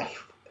 But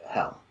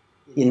hell,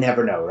 you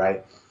never know,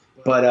 right?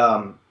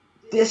 But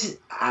this,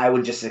 I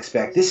would just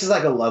expect, this is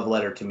like a love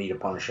letter to me to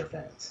Punisher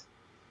fans.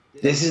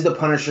 This is the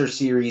Punisher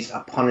series a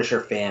Punisher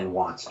fan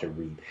wants to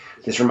read.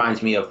 This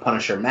reminds me of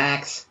Punisher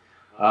Max.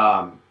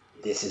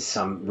 This is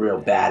some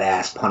real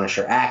badass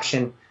Punisher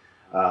action.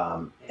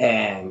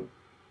 And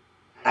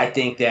I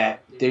think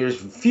that there's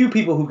few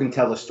people who can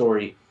tell a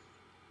story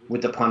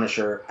with the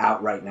Punisher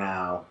out right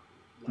now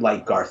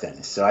like Garth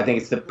Ennis. So I think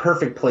it's the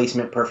perfect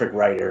placement, perfect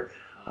writer.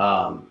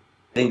 I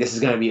think this is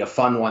going to be a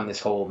fun one,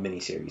 this whole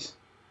miniseries.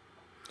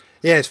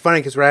 Yeah, it's funny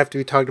because right after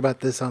we talked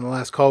about this on the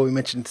last call, we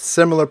mentioned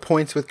similar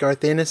points with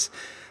Garth Ennis.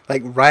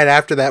 Like right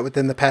after that,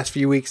 within the past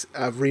few weeks,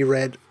 I've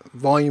reread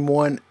Volume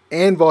 1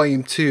 and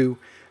Volume 2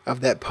 of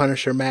that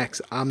Punisher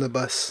Max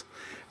omnibus.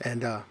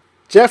 And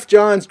Jeff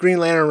Johns' Green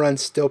Lantern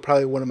run's still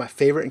probably one of my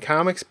favorite in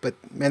comics, but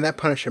man, that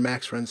Punisher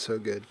Max run's so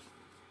good.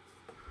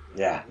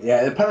 Yeah,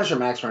 the Punisher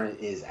Max run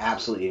is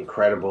absolutely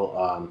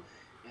incredible.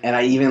 And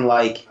I even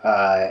like...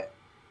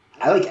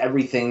 I like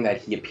everything that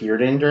he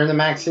appeared in during the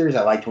Max series.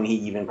 I liked when he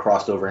even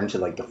crossed over into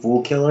like the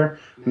Fool Killer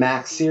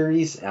Max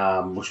series,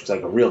 which was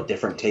like a real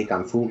different take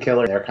on Fool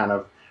Killer, their kind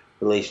of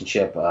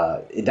relationship.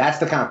 That's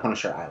the kind of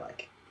Punisher I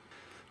like.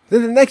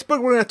 Then the next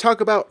book we're going to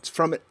talk about is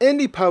from an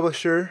indie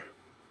publisher,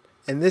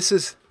 and this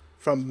is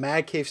from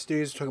Mad Cave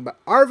Studios. We're talking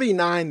about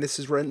RV9. This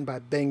is written by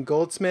Ben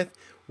Goldsmith.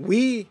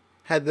 We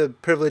had the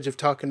privilege of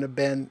talking to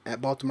Ben at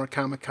Baltimore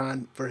Comic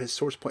Con for his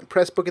Source Point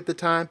Press book at the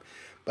time.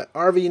 But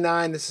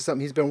RV9, this is something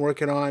he's been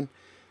working on.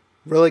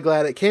 Really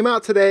glad it came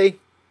out today.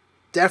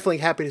 Definitely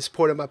happy to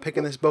support him by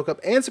picking this book up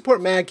and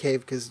support Mad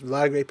Cave because a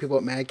lot of great people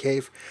at Mad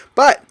Cave.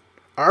 But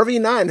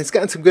RV9 has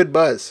gotten some good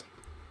buzz.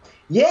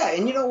 Yeah,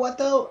 and you know what,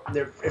 though?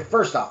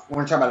 First off, we're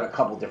going to talk about a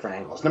couple different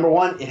angles. Number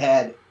one, it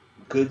had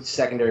good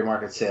secondary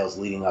market sales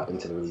leading up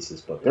into the release of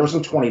this book. There were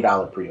some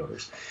 $20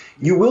 pre-orders.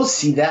 You will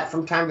see that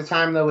from time to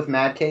time, though, with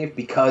Mad Cave,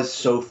 because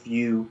so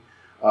few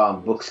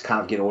books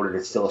kind of get ordered.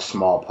 It's still a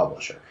small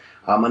publisher.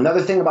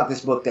 Another thing about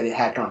this book that it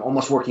had kind of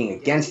almost working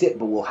against it,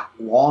 but will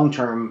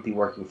long-term be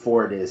working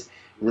for it, is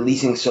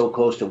releasing so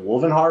close to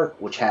Wolvenheart,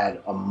 which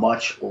had a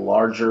much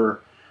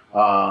larger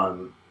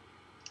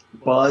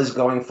buzz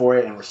going for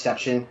it and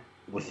reception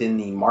within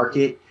the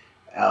market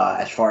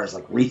as far as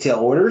like retail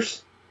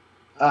orders.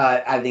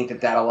 I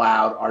think that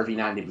allowed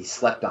RV9 to be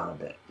slept on a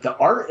bit. The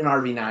art in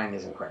RV9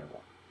 is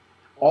incredible.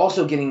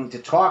 Also getting to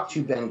talk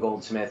to Ben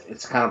Goldsmith,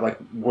 it's kind of like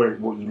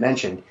what you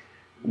mentioned.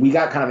 We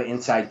got kind of an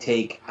inside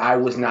take. I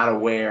was not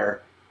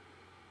aware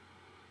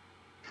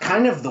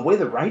kind of the way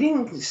the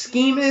writing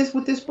scheme is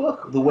with this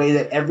book, the way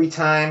that every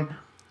time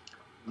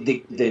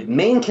the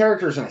main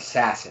character is an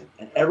assassin,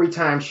 and every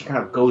time she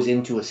kind of goes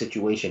into a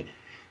situation,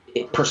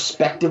 it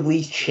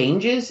perspectively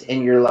changes,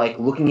 and you're like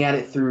looking at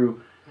it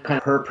through kind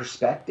of her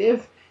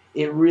perspective.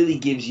 It really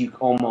gives you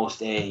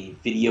almost a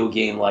video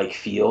game-like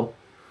feel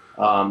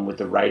with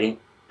the writing.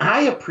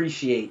 I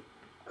appreciate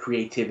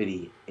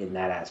creativity in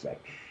that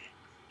aspect.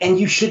 And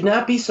you should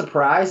not be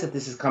surprised that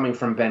this is coming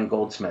from Ben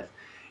Goldsmith.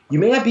 You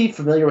may not be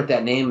familiar with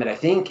that name, but I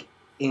think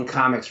in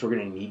comics we're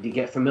going to need to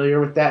get familiar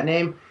with that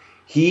name.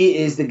 He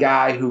is the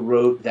guy who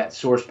wrote that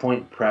Source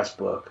Point Press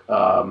book,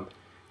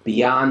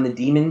 Beyond the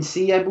Demon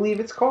Sea, I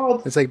believe it's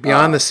called. It's like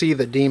Beyond the Sea,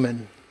 the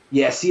Demon.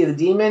 Yeah, Sea of the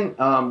Demon,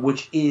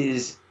 which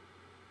is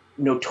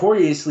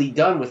notoriously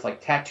done with like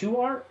tattoo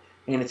art.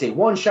 And it's a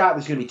one-shot.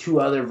 There's going to be two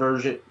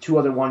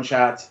other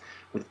one-shots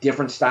with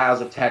different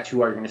styles of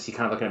tattoo art. You're going to see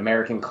kind of like an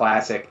American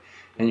classic,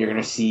 and you're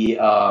going to see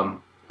a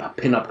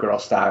pinup girl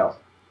style.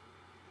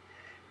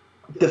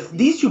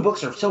 These two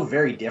books are so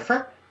very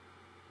different.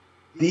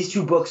 These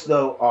two books,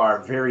 though,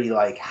 are very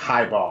like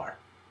high bar.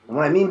 And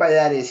what I mean by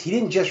that is he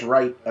didn't just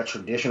write a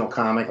traditional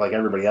comic like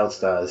everybody else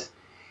does.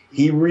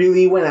 He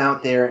really went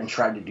out there and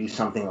tried to do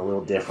something a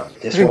little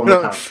different. This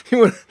one, he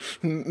went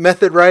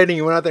method writing.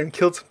 He went out there and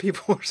killed some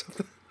people or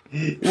something.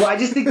 Well, I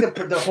just think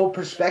the whole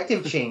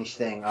perspective change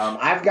thing.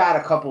 I've got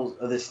a couple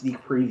of the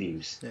sneak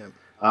previews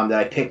that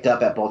I picked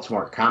up at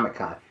Baltimore Comic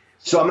Con.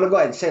 So I'm going to go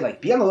ahead and say,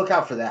 like, be on the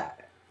lookout for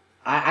that.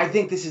 I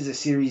think this is a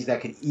series that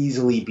could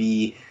easily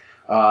be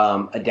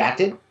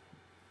adapted.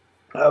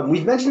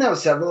 We've mentioned that with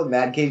several of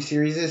Mad Cave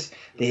series.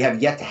 They have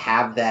yet to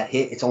have that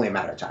hit. It's only a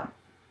matter of time.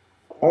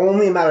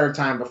 Only a matter of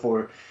time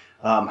before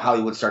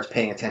Hollywood starts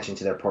paying attention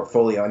to their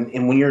portfolio.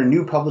 And when you're a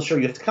new publisher,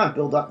 you have to kind of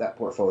build up that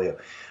portfolio.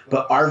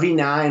 But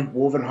RV9,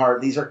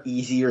 Wolvenheart, these are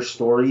easier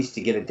stories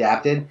to get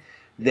adapted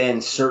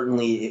than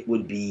certainly it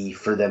would be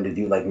for them to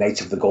do like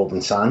Knights of the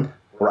Golden Sun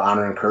or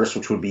Honor and Curse,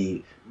 which would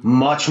be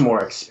much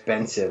more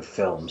expensive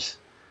films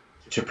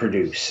to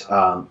produce.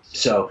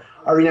 So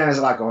RV9 has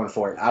a lot going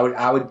for it. I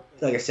would,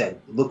 like I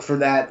said, look for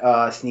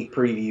that sneak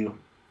preview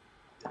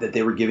that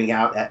they were giving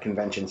out at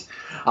conventions.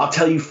 I'll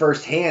tell you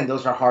firsthand,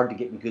 those are hard to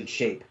get in good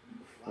shape.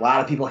 A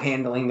lot of people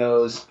handling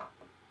those.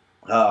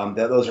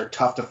 Those are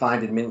tough to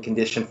find in mint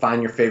condition.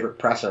 Find your favorite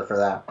presser for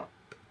that.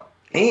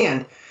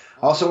 And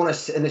I also want to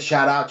send a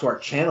shout out to our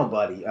channel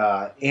buddy,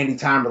 Andy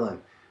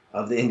Tomberlin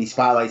of the Indie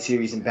Spotlight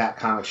series in Bat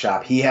Comic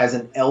Shop. He has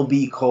an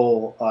LB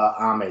Cole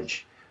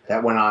homage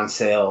that went on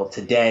sale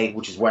today,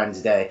 which is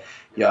Wednesday.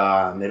 It'll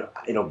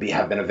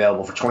have been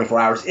available for 24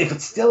 hours if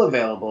it's still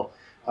available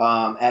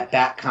at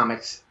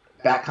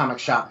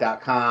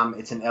batcomicshop.com.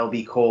 It's an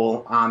LB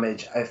Cole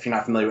homage. If you're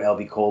not familiar with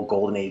LB Cole,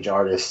 Golden Age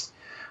artist.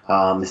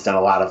 He's done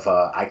a lot of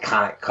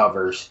iconic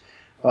covers.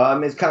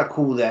 It's kind of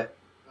cool that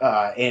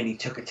Andy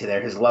took it to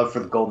there. His love for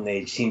the Golden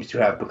Age seems to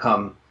have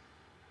become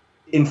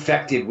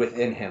infected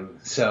within him.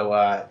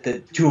 So the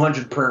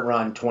 200 print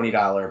run,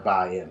 $20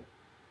 buy-in.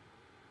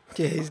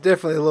 Yeah, he's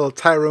definitely a little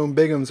Tyrone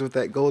Biggums with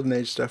that Golden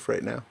Age stuff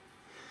right now.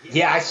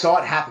 Yeah, I saw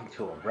it happen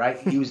to him, right?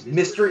 He was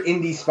Mr.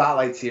 Indie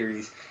Spotlight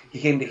Series. He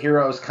came to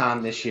Heroes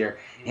Con this year,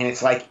 and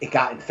it's like it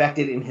got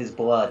infected in his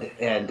blood,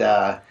 and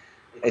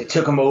it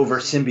took him over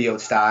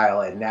symbiote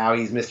style, and now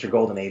he's Mr.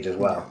 Golden Age as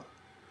well.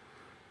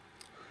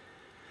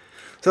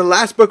 So the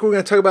last book we're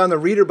going to talk about in the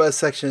Reader Buzz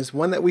section is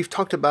one that we've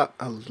talked about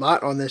a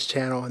lot on this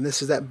channel, and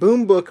this is that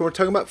Boom book, and we're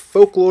talking about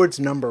Folklords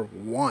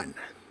 #1.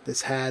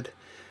 This had...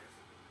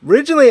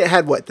 Originally, it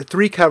had, the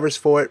 3 covers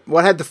for it?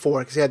 Well, it had the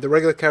 4, because it had the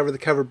regular cover, the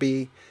cover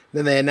B,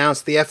 then they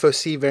announced the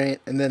FOC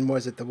variant, and then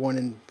was it the 1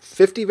 in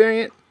 50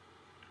 variant?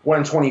 1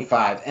 in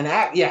 25. And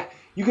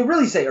you could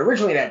really say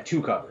originally it had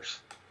 2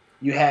 covers.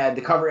 You had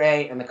the cover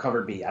A and the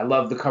cover B. I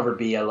love the cover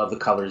B. I love the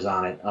colors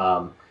on it.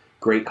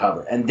 Great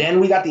cover. And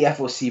then we got the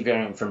FOC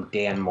variant from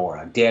Dan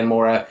Mora. Dan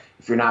Mora,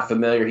 if you're not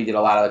familiar, he did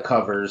a lot of the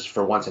covers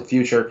for Once and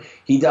Future.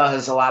 He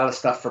does a lot of the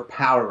stuff for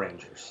Power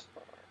Rangers.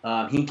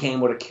 He came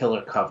with a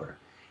killer cover.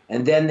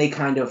 And then they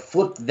kind of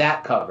flipped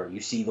that cover. You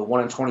see the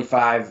 1 in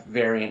 25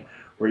 variant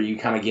where you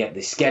kind of get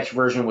the sketch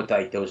version with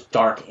like those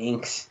dark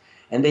inks.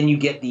 And then you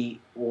get the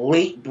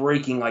late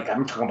breaking, like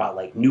I'm talking about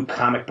like New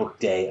Comic Book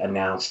Day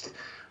announced.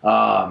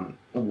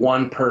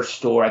 1 per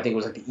store. I think it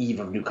was like the eve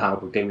of New Comic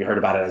Book Day. We heard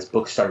about it as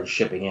books started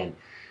shipping in.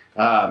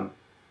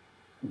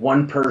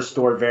 one per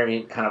store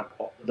variant, kind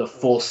of the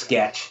full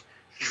sketch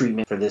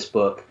treatment for this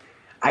book.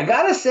 I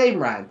gotta say,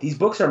 Brian, these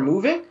books are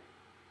moving,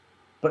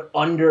 but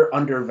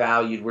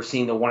undervalued. We're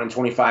seeing the 1 in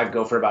 25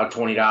 go for about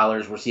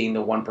 $20. We're seeing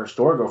the one per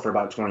store go for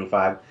about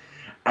 $25.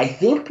 I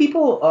think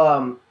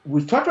people,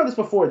 we've talked about this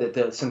before,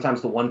 that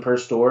sometimes the one per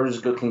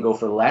stores can go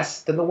for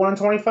less than the 1 in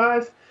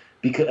 25,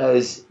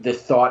 because the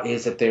thought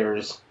is that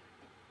there's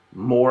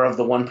more of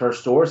the one per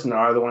stores than there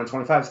are the 1 in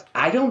 25s.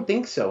 I don't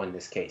think so in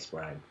this case,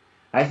 Brian.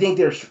 I think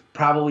there's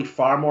probably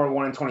far more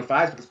 1 in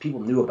 25s because people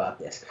knew about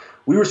this.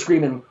 We were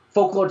screaming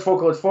folklords,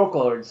 folklords,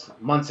 folklords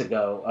months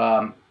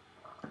ago.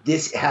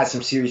 This has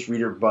some serious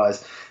reader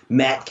buzz.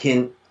 Matt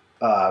Kint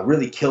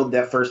really killed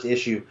that first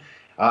issue.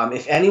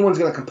 If anyone's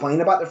going to complain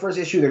about the first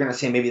issue, they're going to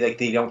say maybe like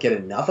they don't get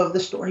enough of the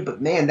story.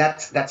 But man,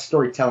 that's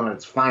storytelling at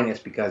its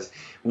finest, because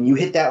when you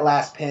hit that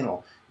last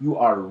panel, you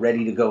are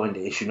ready to go into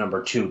issue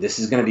number 2. This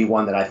is going to be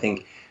one that I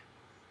think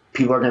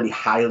people are going to be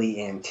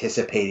highly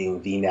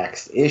anticipating the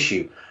next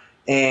issue.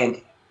 And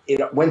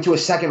it went to a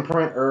second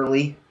print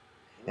early,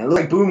 and it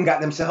looked like Boom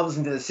got themselves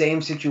into the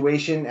same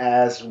situation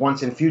as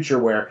Once and Future,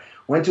 where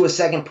went to a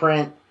second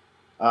print.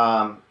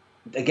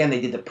 Again, they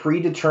did the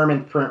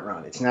predetermined print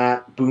run. It's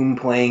not Boom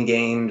playing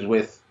games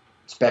with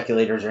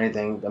speculators or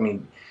anything. I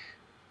mean,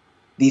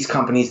 these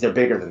companies, they're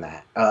bigger than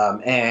that.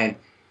 And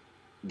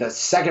the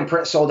second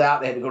print sold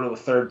out. They had to go to a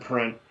third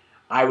print.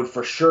 I would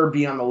for sure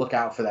be on the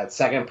lookout for that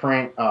second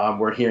print.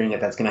 We're hearing that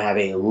that's going to have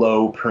a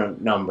low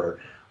print number.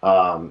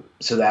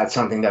 So that's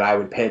something that I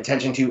would pay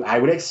attention to. I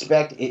would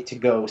expect it to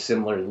go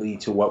similarly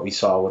to what we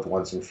saw with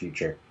Once and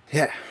Future.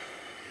 Yeah.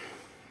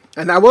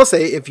 And I will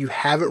say, if you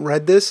haven't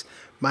read this,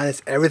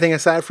 minus everything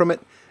aside from it,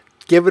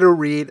 give it a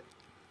read.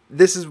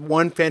 This is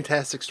one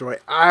fantastic story.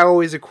 I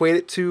always equate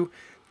it to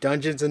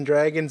Dungeons and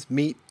Dragons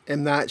meet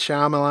M. Night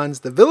Shyamalan's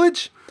The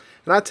Village.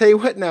 And I'll tell you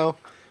what now,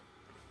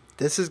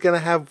 this is going to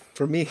have,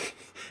 for me,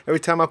 every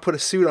time I put a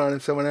suit on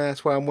and someone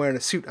asks why I'm wearing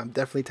a suit, I'm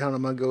definitely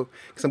telling them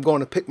because I'm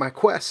going to pick my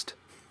quest.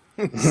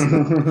 People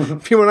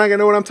are not going to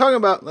know what I'm talking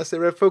about unless they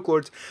read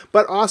Folklords.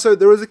 But also,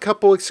 there was a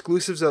couple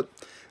exclusives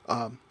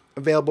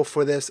available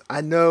for this.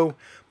 I know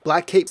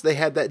Black Capes, they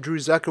had that Drew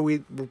Zucker.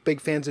 We were big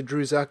fans of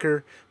Drew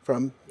Zucker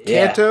from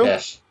Kanto. Yeah.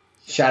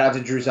 Shout out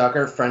to Drew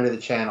Zucker, friend of the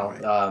channel.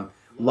 Right.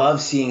 Love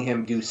seeing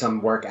him do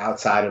some work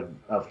outside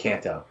of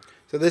Kanto.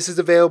 So this is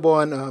available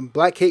on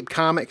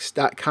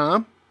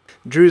blackcapecomics.com.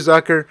 Drew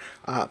Zucker.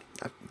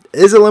 It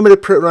is a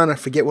limited print run. I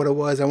forget what it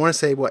was. I want to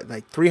say,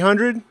 like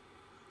 300?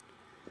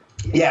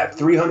 Yeah,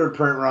 300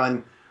 print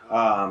run.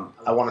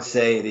 I want to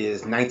say it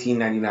is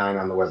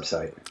 $19.99 on the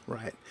website.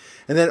 Right.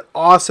 And then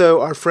also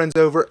our friends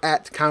over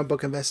at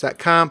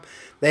comicbookinvest.com,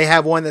 they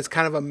have one that's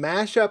kind of a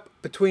mashup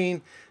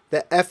between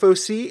the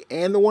FOC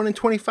and the 1 in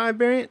 25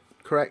 variant,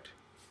 correct?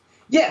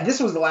 Yeah, this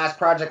was the last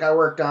project I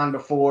worked on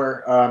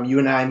before you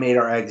and I made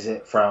our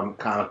exit from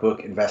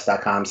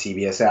comicbookinvest.com,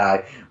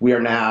 CBSI. We are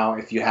now,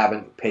 if you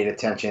haven't paid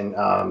attention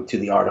to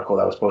the article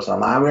that was posted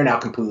online, we're now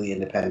completely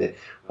independent.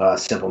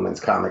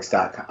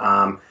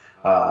 SimpleMansComics.com,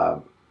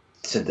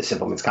 the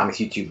Simpleman's Comics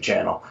YouTube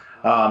channel.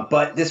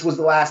 But this was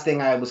the last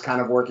thing I was kind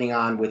of working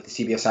on with the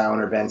CBSI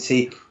owner, Ben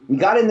C. We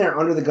got in there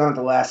under the gun at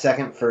the last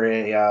second for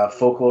a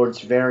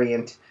Folklords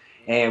variant,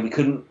 and we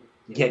couldn't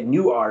get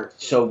new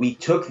art, so we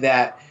took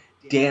that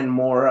Dan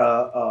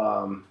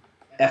Mora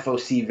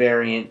FOC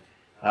variant.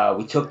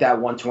 We took that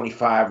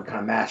 125, we kind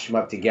of mashed them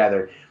up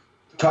together.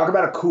 Talk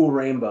about a cool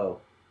rainbow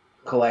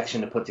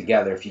collection to put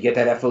together. If you get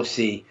that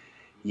FOC,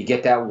 you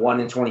get that 1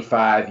 in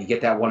 25, you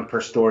get that one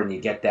per store, and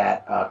you get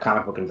that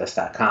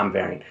comicbookinvest.com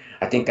variant.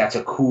 I think that's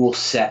a cool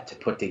set to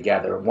put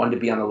together, one to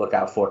be on the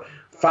lookout for.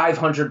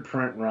 500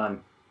 print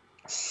run,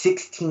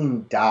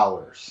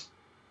 $16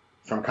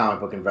 from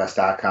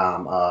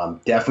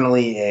comicbookinvest.com.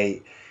 Definitely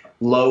a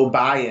low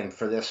buy-in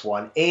for this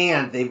one.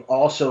 And they've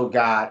also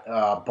got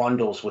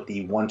bundles with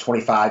the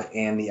 125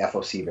 and the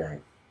FOC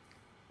variant.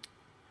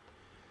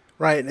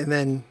 Right, and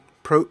then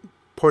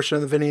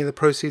portion of any of the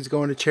proceeds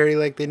going to charity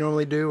like they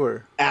normally do,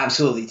 or?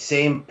 Absolutely.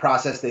 Same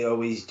process they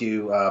always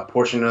do.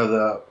 Portion of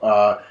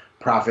the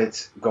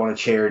profits going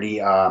to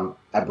charity. I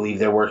believe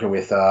they're working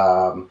with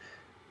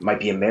might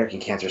be American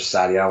Cancer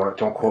Society.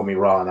 Don't quote me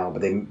wrong now,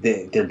 but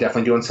they're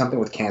definitely doing something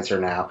with cancer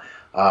now.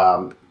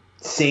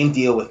 Same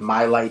deal with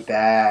My Light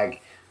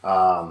Bag,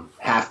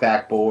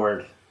 halfback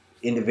board,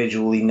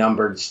 individually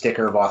numbered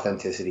sticker of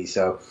authenticity.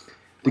 So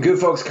the good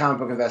folks at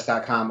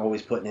comicbookinvest.com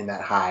always putting in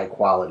that high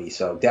quality.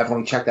 So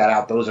definitely check that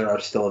out. Those are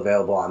still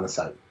available on the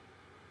site.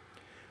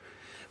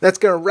 That's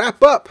going to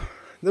wrap up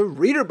the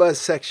Reader Buzz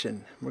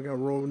section. We're going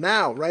to roll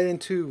now right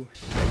into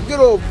the good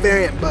old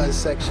variant buzz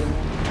section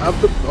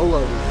of the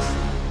Bolos.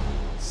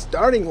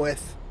 Starting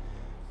with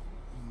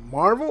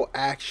Marvel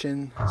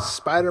Action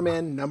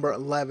Spider-Man number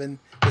 11.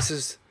 This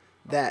is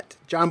that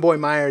John Boy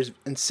Myers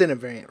incentive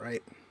variant,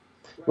 right?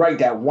 Right,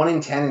 that 1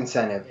 in 10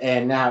 incentive.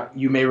 And now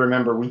you may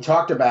remember we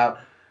talked about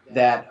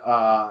that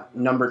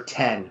number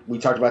 10. We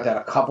talked about that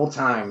a couple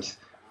times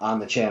on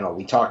the channel.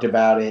 We talked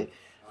about it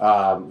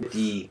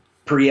the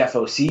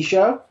pre-FOC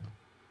show,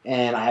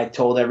 and I had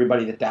told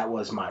everybody that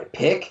was my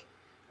pick.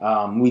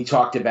 We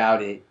talked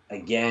about it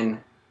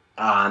again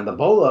on the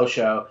Bolo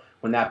show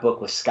when that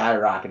book was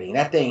skyrocketing.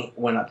 That thing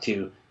went up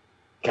to,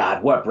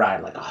 God, what,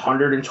 Brian? Like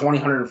 120,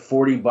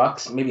 140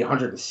 bucks, maybe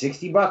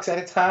 160 bucks at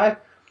its high.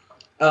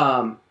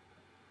 And,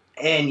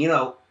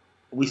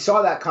 we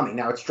saw that coming.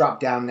 Now it's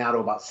dropped down now to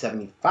about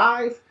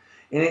 75.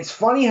 And it's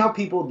funny how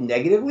people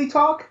negatively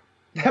talk.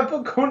 That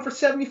book going for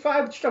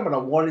 75, it's talking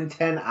about a 1 in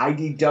 10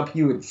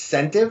 IDW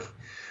incentive.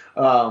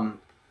 And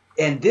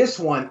this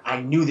one,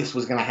 I knew this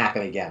was going to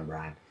happen again,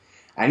 Brian.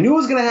 I knew it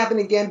was going to happen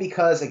again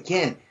because,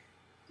 again,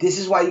 this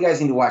is why you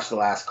guys need to watch the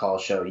Last Call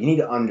show. You need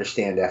to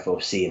understand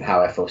FOC and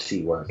how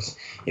FOC works.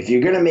 If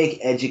you're going to make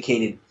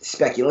educated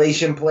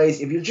speculation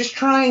plays, if you're just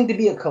trying to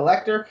be a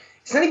collector,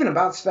 it's not even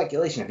about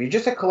speculation. If you're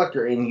just a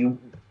collector and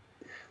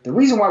the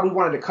reason why we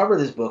wanted to cover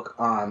this book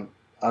on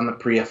the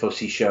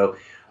pre-FOC show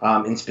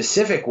in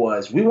specific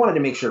was we wanted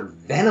to make sure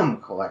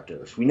Venom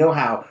collectors, we know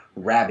how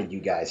rabid you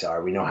guys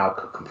are. We know how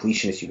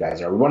completionist you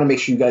guys are. We want to make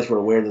sure you guys were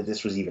aware that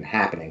this was even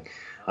happening.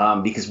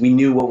 Because we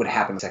knew what would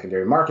happen in the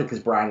secondary market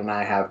because Brian and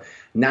I have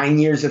 9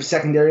 years of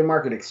secondary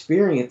market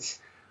experience.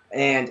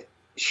 And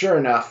sure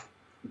enough,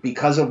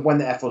 because of when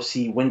the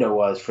FOC window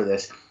was for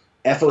this,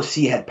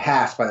 FOC had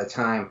passed by the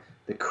time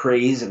the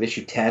craze of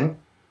issue 10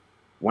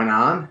 went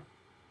on.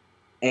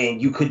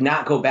 And you could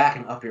not go back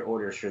and up your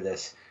orders for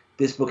this.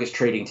 This book is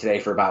trading today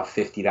for about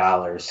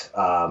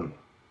 $50.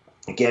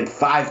 Again,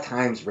 5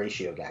 times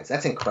ratio, guys.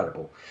 That's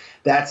incredible.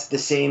 That's the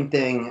same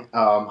thing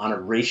on a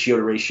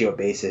ratio-to-ratio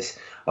basis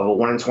of a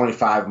 1 in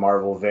 25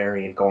 Marvel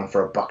variant going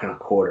for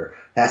 $1.25.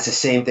 That's the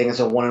same thing as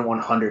a 1 in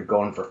 100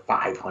 going for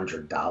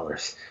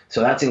 $500.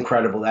 So that's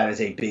incredible. That is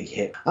a big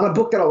hit on a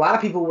book that a lot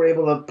of people were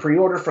able to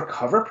pre-order for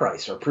cover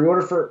price or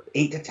pre-order for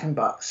 $8 to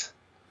 $10.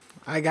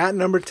 I got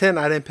number 10.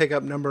 I didn't pick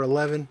up number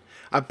 11.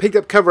 I picked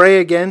up cover A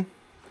again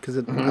because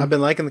I've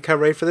been liking the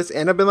cover A for this,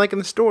 and I've been liking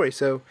the story.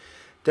 So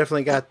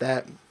definitely got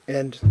that.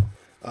 And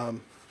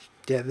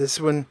this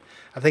one,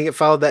 I think it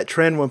followed that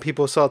trend when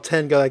people saw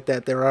 10 go like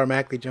that, they were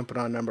automatically jumping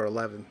on number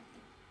 11.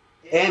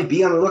 And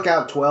be on the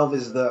lookout. 12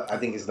 is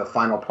the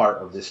final part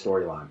of this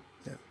storyline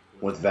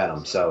with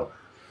Venom. So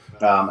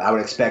I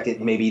would expect it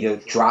maybe to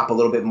drop a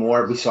little bit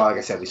more. We saw, like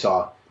I said,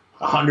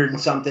 100 and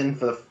something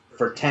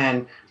for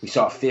 10. We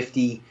saw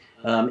 50.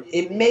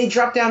 It may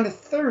drop down to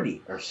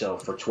 30 or so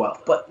for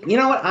 12. But you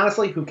know what?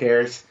 Honestly, who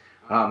cares?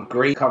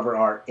 Great cover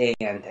art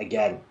and,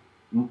 again,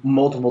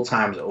 multiple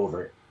times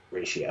over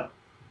ratio.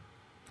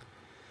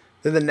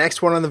 Then the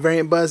next one on the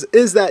variant buzz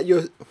is that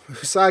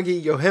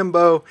Usagi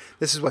Yohimbo.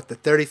 This is the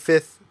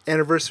 35th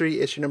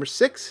anniversary, issue number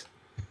 6?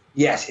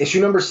 Yes,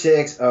 issue number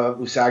 6 of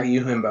Usagi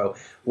Yohimbo.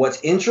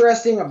 What's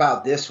interesting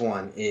about this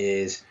one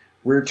is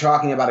we're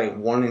talking about a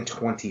 1 in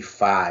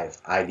 25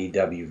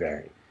 IDW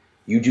variant.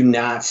 You do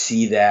not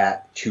see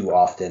that too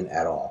often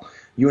at all.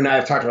 You and I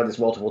have talked about this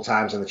multiple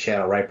times on the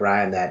channel, right,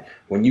 Brian, that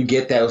when you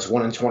get those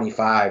 1 in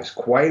 25s,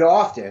 quite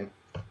often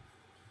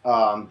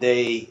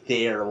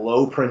they are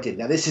low printed.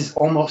 Now, this is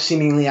almost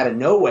seemingly out of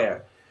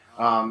nowhere,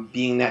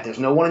 being that there's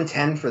no 1 in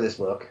 10 for this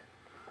book.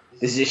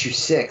 This is issue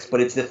 6,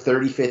 but it's the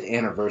 35th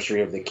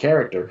anniversary of the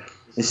character.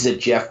 This is a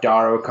Jeff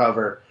Darrow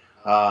cover.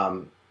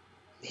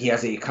 He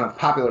has a kind of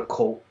popular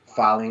cult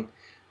following.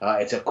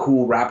 It's a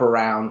cool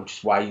wraparound, which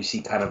is why you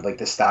see kind of like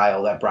the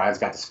style that Brian's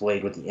got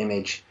displayed with the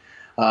image.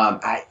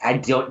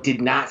 I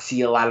did not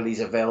see a lot of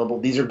these available.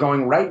 These are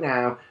going right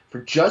now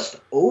for just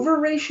over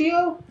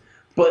ratio,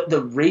 but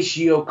the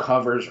ratio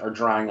covers are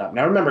drying up.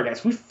 Now remember,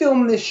 guys, we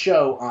filmed this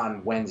show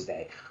on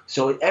Wednesday,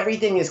 so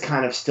everything is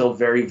kind of still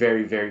very,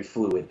 very, very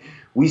fluid.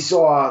 We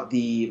saw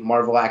the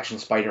Marvel Action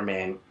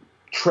Spider-Man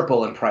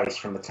triple in price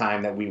from the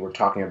time that we were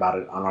talking about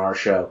it on our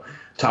show,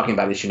 talking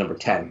about issue number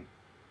 10.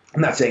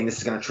 I'm not saying this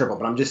is going to triple,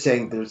 but I'm just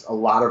saying there's a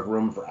lot of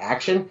room for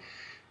action.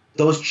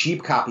 Those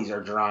cheap copies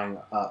are drying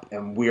up,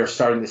 and we are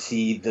starting to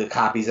see the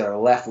copies that are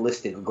left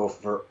listed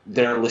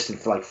they're listed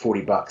for like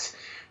 $40.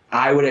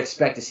 I would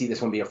expect to see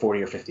this one be a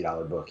 $40 or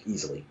 $50 book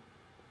easily.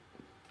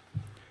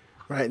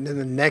 Right, and then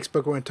the next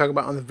book we're going to talk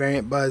about on the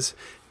variant buzz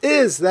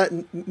is that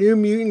New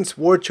Mutants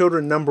War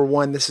Children number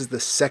 1. This is the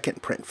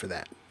second print for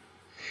that.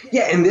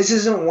 Yeah, and this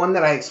isn't one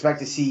that I expect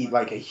to see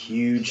like a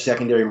huge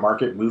secondary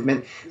market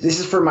movement.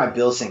 This is for my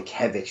Bill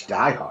Sienkiewicz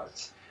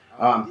diehards.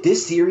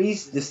 This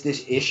series,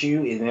 this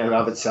issue in and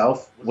of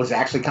itself was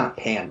actually kind of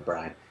panned,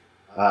 Brian.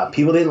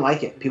 People didn't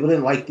like it. People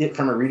didn't like it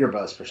from a reader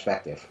buzz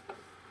perspective.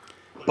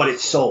 But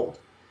it sold.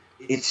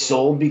 It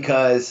sold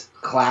because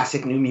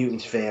classic New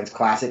Mutants fans,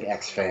 classic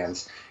X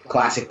fans,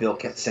 classic Bill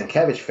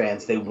Sienkiewicz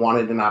fans, they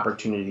wanted an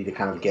opportunity to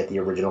kind of get the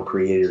original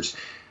creators,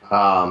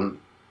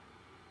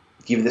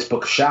 give this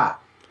book a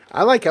shot.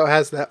 I like how it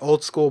has that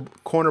old school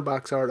corner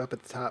box art up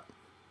at the top.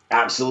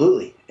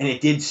 Absolutely. And it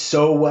did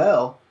so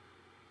well.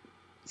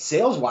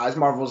 Sales-wise,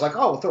 Marvel was like,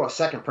 oh, we'll throw a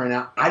second print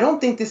out. I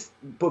don't think this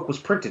book was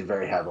printed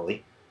very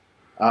heavily.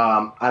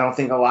 I don't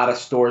think a lot of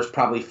stores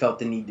probably felt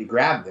the need to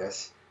grab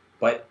this.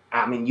 But,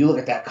 I mean, you look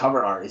at that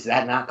cover art. Is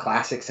that not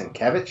classic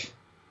Sienkiewicz?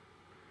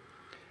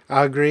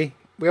 I agree.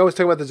 We always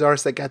talk about those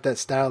artists that got that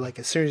style. Like,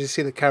 as soon as you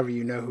see the cover,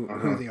 you know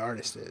who the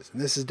artist is.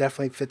 And this is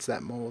definitely fits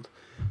that mold.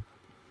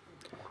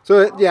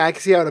 So yeah, I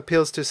can see how it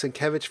appeals to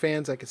Sienkiewicz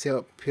fans. I can see how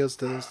it appeals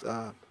to this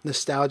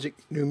nostalgic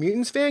New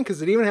Mutants fan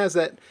because it even has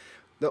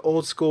the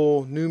old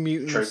school New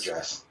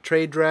Mutants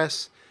trade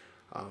dress.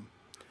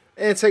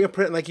 And second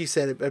print, like you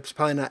said, it's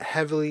probably not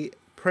heavily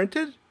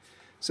printed,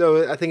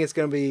 so I think it's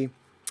going to be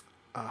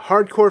a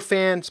hardcore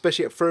fan,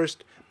 especially at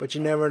first. But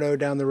you never know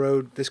down the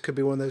road. This could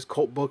be one of those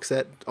cult books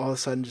that all of a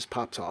sudden just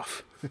pops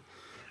off.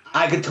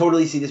 I could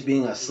totally see this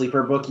being a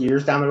sleeper book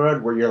years down the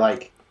road where you're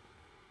like,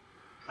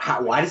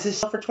 why does this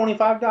sell for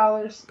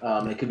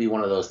 $25? It could be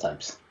one of those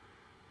types.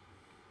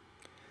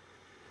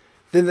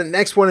 Then the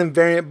next one in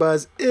variant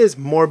buzz is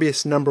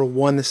Morbius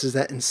 #1. This is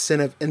that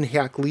incentive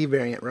In-Hyuk Lee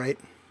variant, right?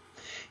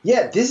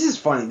 Yeah, this is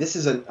funny. This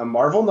is a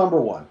Marvel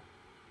 #1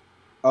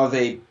 of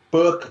a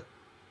book,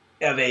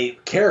 of a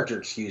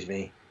character,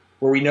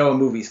 where we know a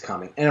movie's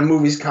coming. And a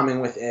movie's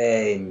coming with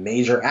a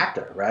major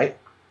actor, right?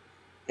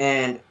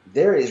 And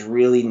there is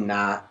really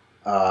not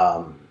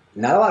a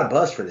lot of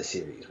buzz for this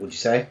series, would you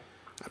say?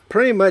 I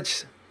pretty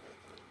much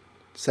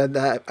said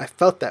that. I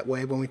felt that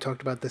way when we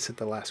talked about this at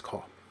the last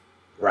call.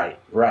 Right.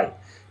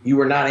 You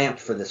were not amped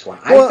for this one.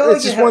 Well,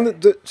 it's just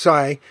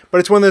but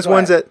it's one of those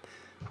ones that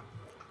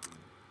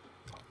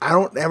I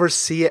don't ever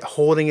see it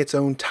holding its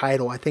own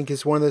title. I think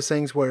it's one of those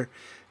things where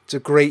it's a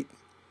great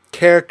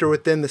character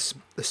within the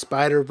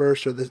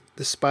Spider-Verse or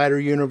the Spider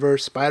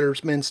Universe,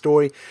 Spider-Man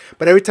story,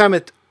 but every time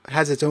it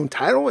has its own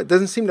title, it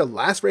doesn't seem to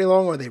last very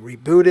long, or they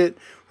reboot it,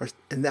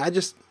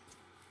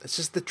 it's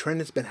just the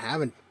trend it's been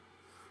having.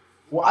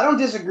 Well, I don't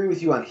disagree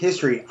with you on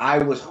history. I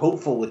was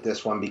hopeful with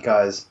this one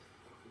because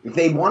if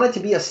they want it to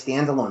be a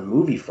standalone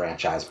movie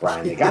franchise,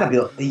 Brian, they got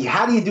to be.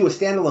 How do you do a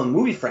standalone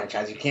movie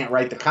franchise? You can't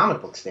write the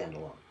comic book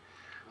standalone.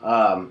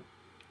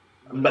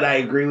 But I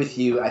agree with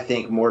you. I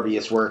think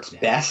Morbius works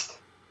best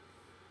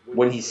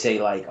when he's,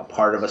 say, like a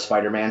part of a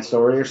Spider-Man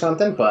story or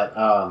something. But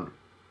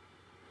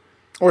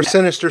or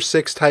Sinister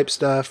Six type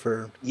stuff,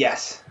 or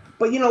yes.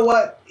 But you know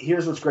what?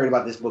 Here's what's great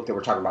about this book that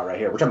we're talking about right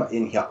here. We're talking about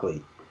In-Hyuk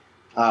Lee.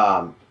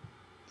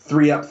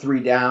 3 Up, 3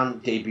 Down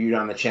debuted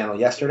on the channel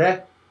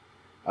yesterday.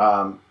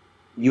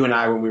 You and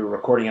I, when we were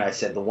recording it, I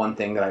said the one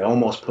thing that I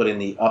almost put in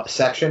the up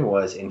section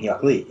was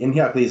In-Hyuk Lee.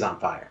 In-Hyuk Lee's on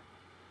fire.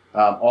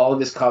 All of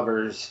his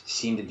covers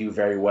seem to do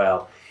very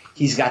well.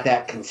 He's got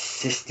that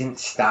consistent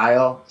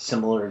style,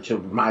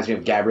 reminds me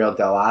of Gabriel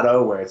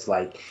Dell'Otto, where it's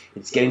like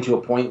it's getting to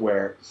a point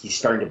where he's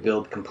starting to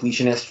build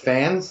completionist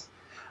fans.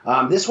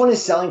 This one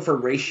is selling for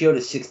ratio to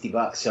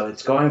 $60, so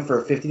it's going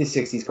for 50 to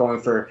 60. It's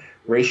going for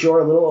ratio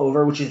or a little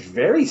over, which is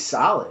very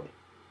solid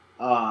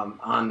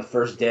on the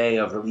first day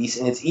of release,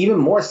 and it's even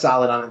more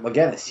solid on,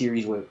 again, a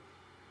series with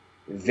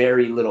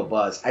very little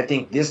buzz. I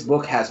think this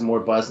book has more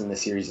buzz than the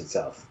series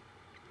itself.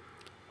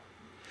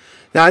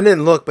 Now, I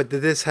didn't look, but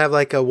did this have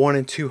like a 1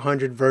 in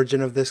 200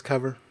 version of this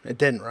cover? It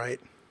didn't, right?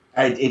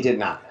 It did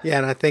not. Yeah,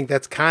 and I think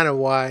that's kind of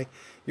why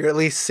you're at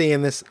least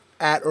seeing this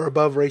at or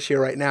above ratio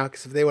right now,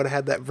 because if they would have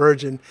had that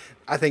virgin,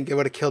 I think it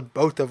would have killed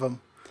both of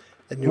them.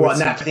 And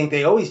I think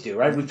they always do,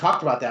 right? We've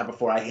talked about that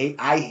before. I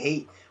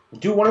hate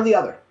do one or the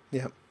other.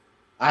 Yeah.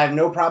 I have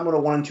no problem with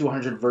a 1 in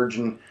 200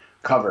 virgin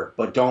cover,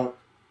 but don't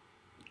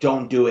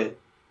do it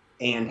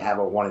and have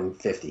a 1 in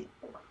 50.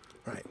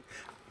 Right.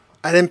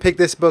 I didn't pick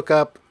this book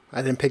up.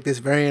 I didn't pick this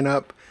variant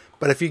up.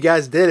 But if you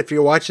guys did, if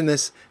you're watching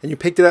this and you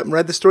picked it up and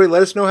read the story,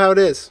 let us know how it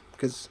is,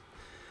 because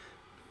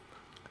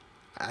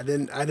I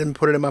didn't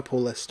put it in my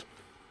pull list.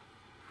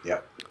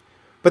 Yep.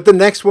 But the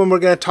next one we're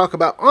going to talk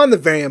about on the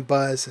variant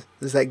buzz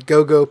is that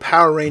Go-Go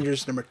Power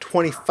Rangers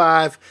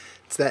 #25.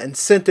 It's that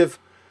incentive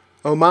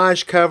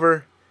homage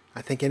cover.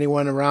 I think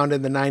anyone around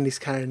in the 90s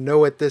kind of know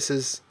what this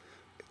is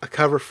a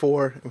cover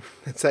for.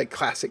 It's that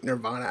classic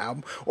Nirvana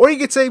album. Or you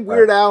could say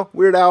Weird Al.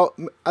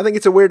 I think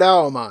it's a Weird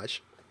Al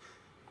homage.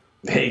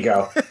 There you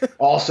go.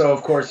 Also,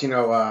 of course, I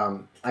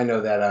know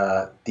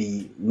that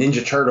the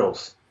Ninja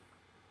Turtles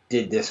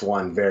did this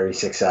one very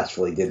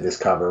successfully, did this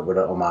cover with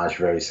an homage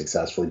very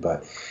successfully.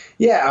 But,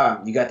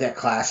 yeah, you got that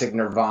classic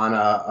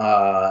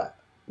Nirvana,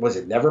 was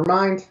it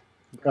Nevermind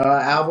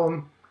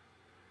album?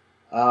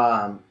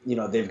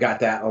 They've got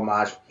that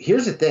homage.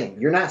 Here's the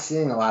thing. You're not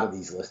seeing a lot of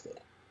these listed.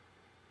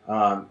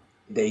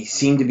 They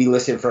seem to be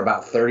listed for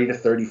about 30 to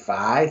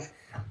 35.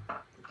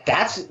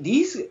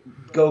 These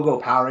Go-Go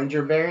Power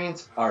Ranger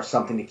variants are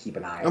something to keep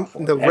an eye out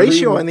for. The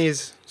ratio on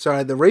these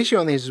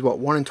is what,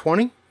 1 in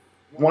 20?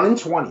 1 in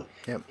 20.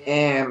 Yep.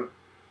 And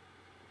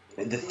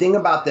the thing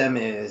about them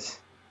is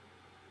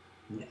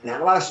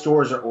not a lot of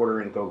stores are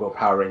ordering Go-Go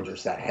Power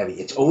Rangers that heavy.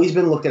 It's always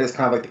been looked at as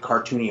kind of like the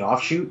cartoony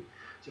offshoot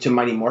to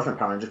Mighty Morphin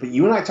Power Rangers. But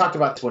you and I talked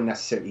about this when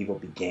Necessary Evil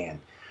began.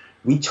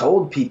 We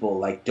told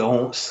people,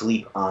 don't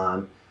sleep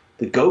on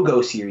the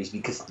Go-Go series,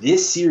 because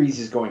this series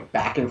is going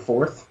back and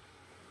forth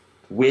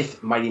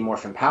with Mighty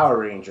Morphin Power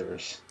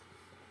Rangers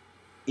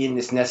in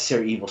this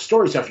Necessary Evil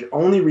story. So if you're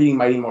only reading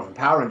Mighty Morphin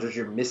Power Rangers,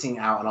 you're missing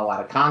out on a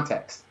lot of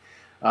context.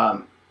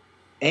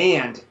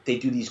 And they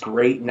do these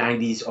great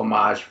 90s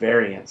homage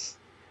variants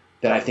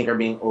that I think are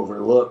being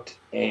overlooked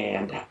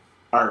and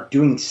are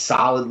doing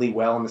solidly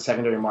well in the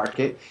secondary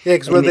market. Yeah,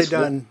 because what have they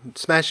done?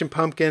 Smashing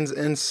Pumpkins,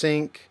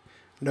 NSYNC,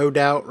 No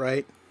Doubt,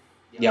 right?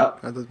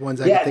 Yep. Are the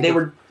ones I Yeah, can think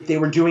of. they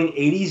were doing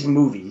 80s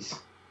movies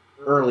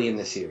early in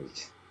the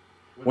series.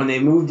 When they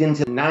moved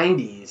into the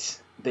 90s,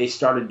 they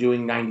started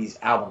doing 90s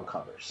album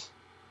covers.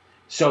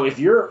 So if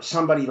you're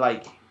somebody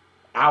like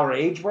our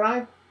age,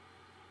 Brian,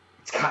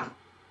 it's got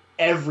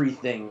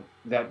everything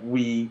that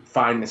we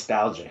find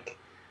nostalgic.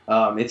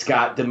 It's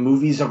got the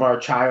movies of our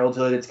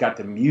childhood. It's got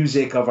the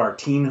music of our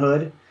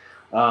teenhood.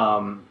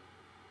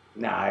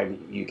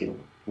 You can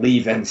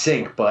leave and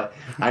sync, but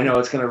I know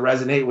it's going to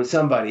resonate with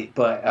somebody.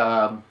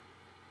 But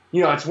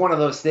it's one of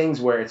those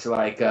things where it's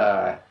like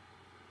they're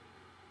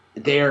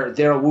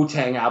a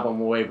Wu-Tang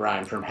album away,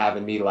 Brian, from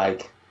having me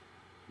like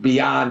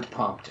beyond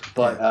pumped.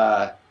 But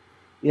I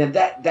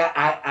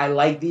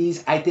like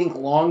these. I think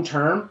long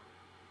term,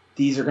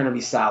 these are going to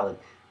be solid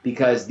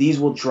because these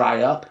will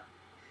dry up.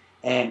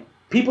 And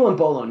people in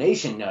Bolo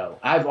Nation know,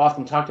 I've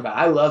often talked about,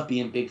 I love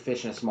being big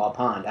fish in a small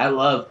pond. I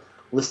love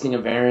listing a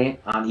variant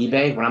on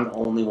eBay when I'm the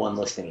only one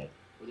listing it,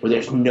 where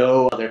there's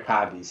no other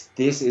copies.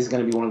 This is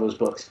going to be one of those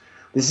books.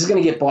 This is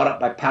going to get bought up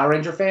by Power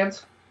Ranger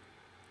fans.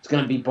 It's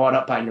going to be bought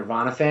up by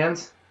Nirvana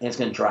fans, and it's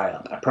going to dry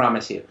up. I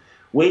promise you.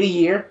 Wait a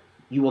year,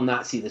 you will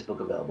not see this book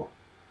available.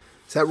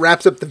 So that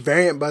wraps up the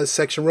Variant Buzz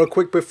section. Real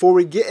quick, before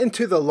we get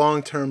into the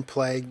long-term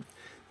play,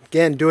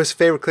 again, do us a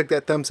favor, click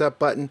that thumbs up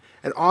button,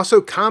 and also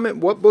comment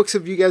what books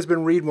have you guys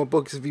been reading, what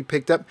books have you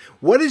picked up,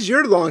 what is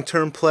your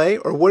long-term play,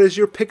 or what is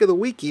your pick of the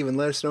week even.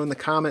 Let us know in the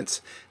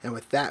comments. And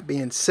with that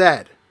being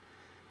said,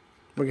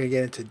 we're going to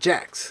get into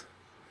Jack's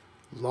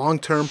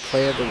long-term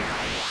play of the week.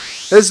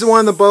 This is one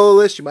on the Bolo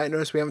list you might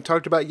notice we haven't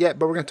talked about yet,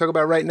 but we're going to talk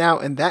about right now,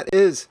 and that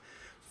is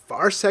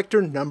Far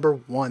Sector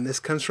 #1. This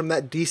comes from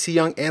that DC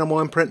Young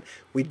Animal imprint.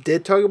 We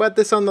did talk about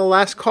this on the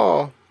last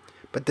call,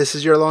 but this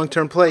is your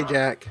long-term play,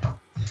 Jack.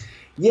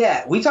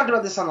 Yeah, we talked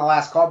about this on the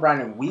last call, Brian,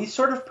 and we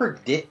sort of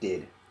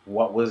predicted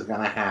what was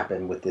going to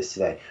happen with this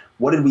today.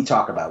 What did we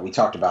talk about? We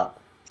talked about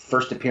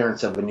first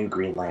appearance of a new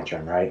Green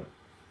Lantern, right?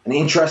 An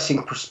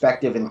interesting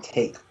perspective and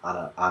take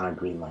on a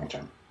Green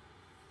Lantern.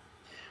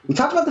 We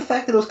talked about the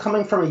fact that it was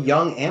coming from a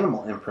Young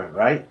Animal imprint,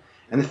 right?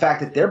 And the fact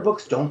that their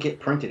books don't get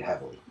printed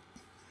heavily.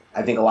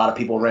 I think a lot of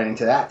people ran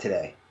into that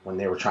today when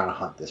they were trying to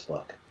hunt this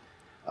book.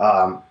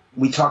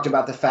 We talked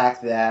about the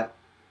fact that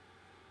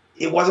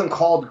it wasn't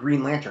called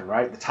Green Lantern,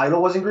 right? The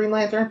title wasn't Green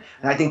Lantern,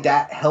 and I think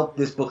that helped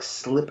this book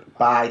slip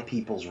by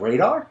people's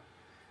radar.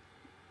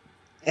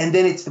 And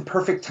then it's the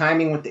perfect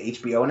timing with the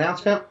HBO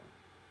announcement.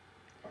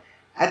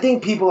 I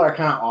think people are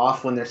kind of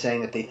off when they're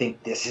saying that they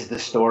think this is the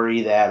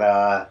story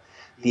that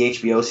the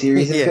HBO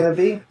series is going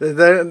to be.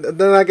 They're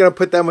not going to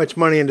put that much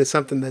money into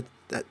something that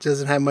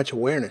doesn't have much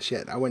awareness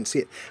yet. I wouldn't see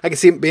it. I can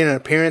see it being an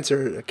appearance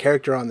or a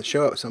character on the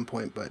show at some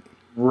point, but...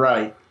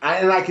 Right.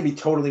 And I could be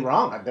totally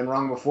wrong. I've been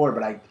wrong before,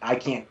 but I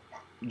can't,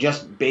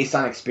 just based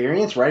on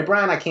experience, right,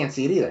 Brian? I can't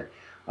see it either.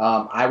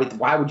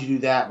 Why would you do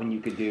that when you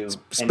could do...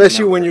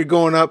 Especially when you're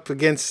going up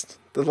against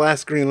the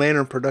last Green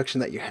Lantern production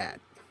that you had.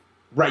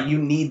 Right. You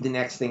need the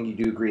next thing you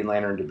do, Green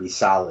Lantern, to be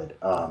solid.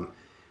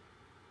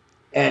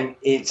 And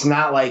it's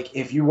not like,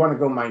 if you want to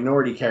go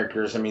minority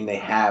characters, I mean, they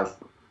have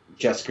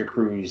Jessica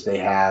Cruz, they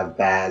have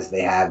Baz,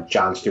 they have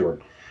Jon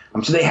Stewart.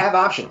 So they have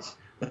options.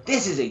 But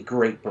this is a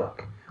great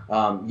book.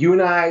 You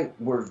and I,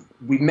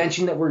 we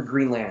mentioned that we're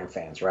Green Lantern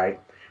fans, right?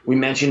 We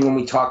mentioned when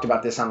we talked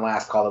about this on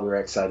last call that we were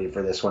excited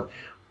for this one.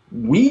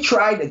 We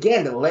tried,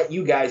 again, to let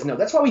you guys know.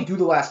 That's why we do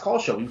the last call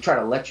show. We try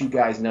to let you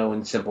guys know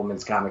in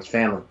Simpleman's Comics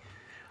family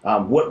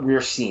what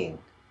we're seeing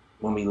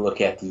when we look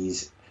at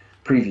these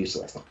previews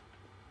lists.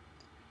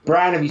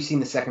 Brian, have you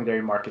seen the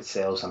secondary market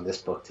sales on this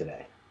book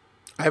today?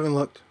 I haven't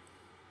looked.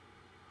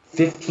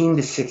 $15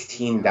 to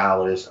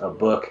 $16 a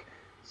book.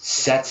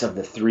 Sets of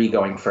the 3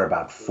 going for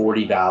about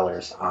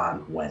 $40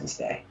 on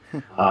Wednesday.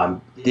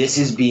 This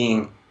is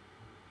being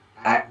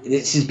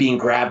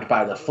grabbed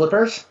by the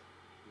flippers.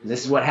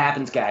 This is what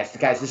happens, guys.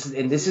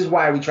 This is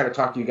why we try to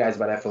talk to you guys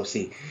about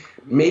FOC.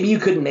 Maybe you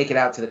couldn't make it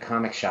out to the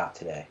comic shop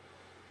today.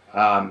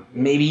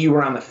 Maybe you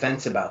were on the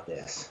fence about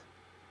this.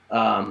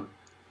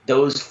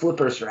 Those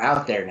flippers are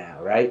out there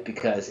now, right?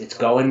 Because it's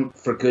going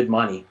for good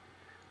money.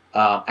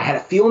 I had a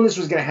feeling this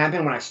was going to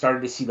happen when I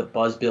started to see the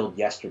buzz build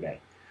yesterday.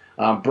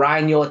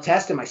 Brian, you'll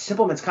attest, and my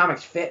Simpleman's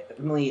Comics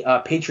family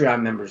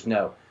Patreon members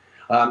know.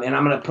 And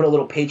I'm going to put a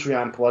little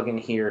Patreon plug in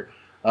here.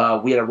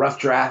 We had a rough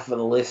draft of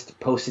the list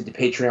posted to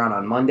Patreon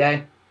on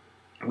Monday.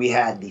 We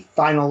had the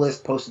final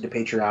list posted to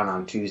Patreon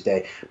on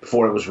Tuesday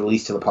before it was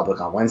released to the public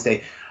on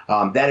Wednesday.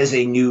 That is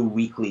a new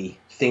weekly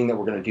thing that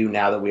we're going to do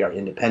now that we are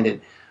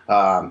independent.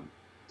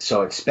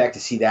 So expect to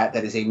see that.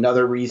 That is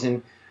another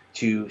reason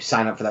to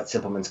sign up for that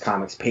Simpleman's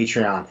Comics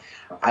Patreon.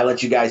 I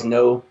let you guys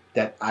know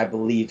that I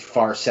believed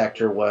Far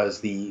Sector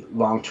was the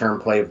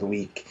long-term play of the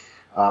week.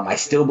 I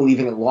still believe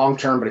in it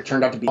long-term, but it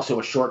turned out to be also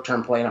a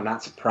short-term play, and I'm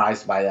not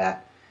surprised by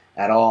that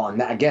at all. And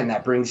that, again,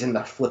 that brings in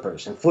the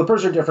flippers. And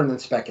flippers are different than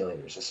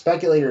speculators. A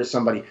speculator is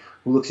somebody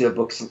who looks at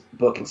a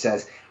book and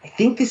says, I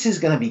think this is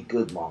going to be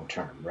good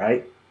long-term,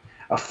 right?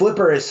 A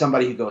flipper is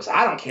somebody who goes,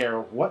 I don't care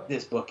what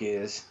this book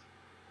is.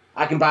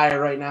 I can buy it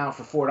right now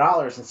for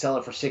 $4 and sell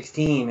it for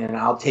 $16, and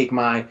I'll take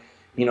my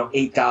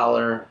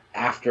 $8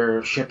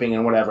 after shipping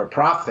and whatever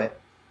profit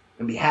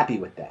and be happy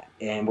with that.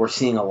 And we're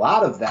seeing a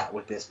lot of that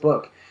with this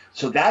book.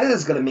 So that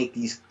is going to make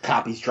these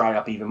copies dry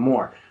up even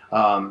more.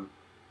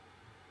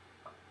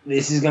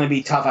 This is going to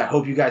be tough. I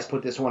hope you guys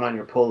put this one on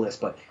your pull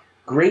list. But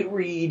great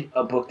read,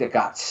 a book that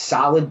got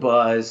solid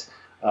buzz,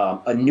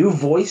 a new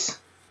voice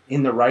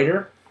in the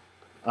writer.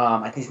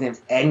 I think his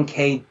name's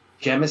N.K.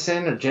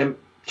 Jemisin or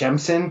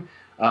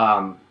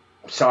Jemison.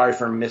 Sorry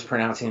for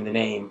mispronouncing the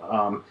name.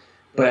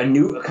 But a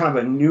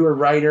newer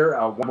writer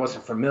I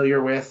wasn't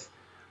familiar with.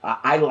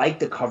 I like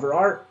the cover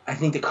art. I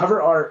think the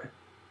cover art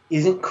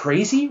isn't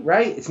crazy,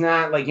 right? It's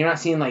not like you're not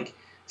seeing like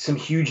some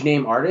huge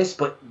name artists,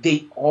 but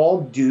they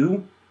all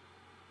do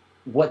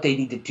what they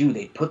need to do.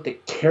 They put the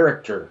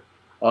character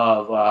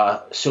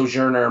of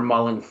Sojourner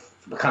Mullen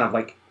kind of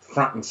like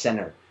front and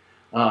center.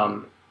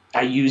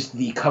 I used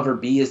the cover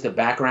B as the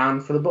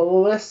background for the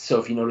Bolo list.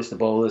 So if you notice the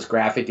Bolo list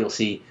graphic, you'll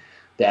see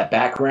that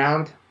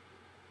background.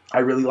 I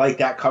really like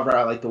that cover.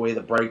 I like the way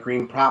the bright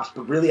green props,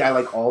 but really I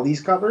like all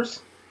these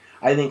covers.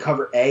 I think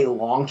cover A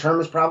long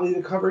term is probably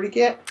the cover to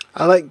get.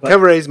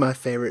 Cover A is my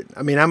favorite.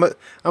 I mean, I'm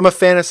a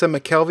fan of some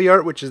McKelvey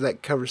art, which is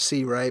that cover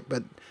C, right?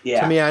 But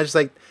to me, I just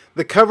like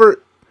the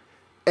cover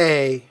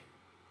A.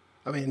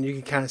 I mean, you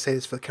can kind of say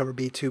this for the cover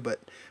B too, but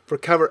for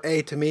cover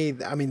A, to me,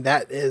 I mean,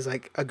 that is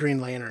like a Green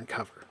Lantern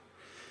cover.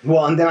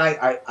 Well, and then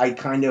I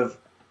kind of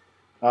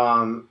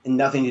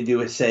nothing to do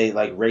with say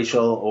like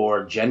racial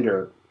or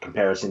gender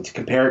comparison. To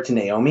compare it to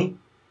Naomi,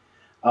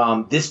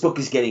 this book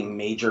is getting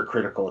major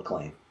critical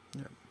acclaim.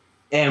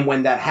 And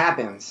when that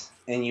happens,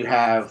 and you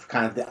have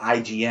kind of the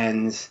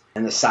IGNs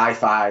and the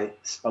sci-fi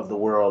of the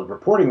world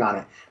reporting on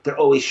it, they're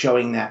always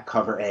showing that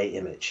cover A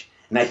image.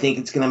 And I think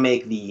it's going to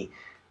make the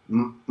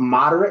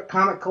moderate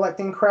comic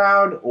collecting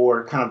crowd,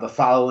 or kind of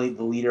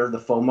the leader of the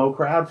FOMO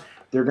crowd,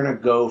 they're going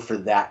to go for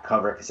that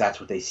cover because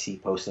that's what they see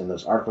posted in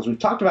those articles. We've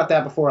talked about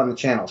that before on the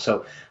channel.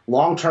 So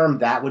long term,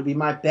 that would be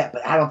my bet.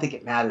 But I don't think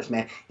it matters,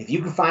 man. If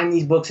you can find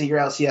these books at your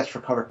LCS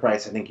for cover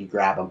price, I think you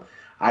grab them.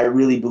 I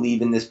really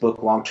believe in this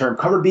book long term.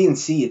 Cover B and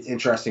C, it's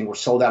interesting, were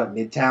sold out at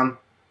Midtown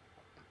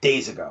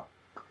days ago.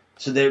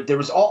 So there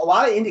was a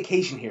lot of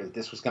indication here that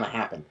this was going to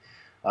happen.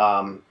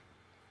 And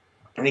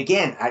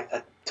again,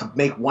 to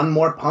make one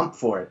more pump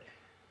for it,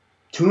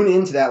 tune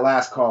into that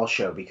Last Call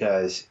show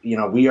because,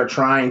 we are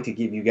trying to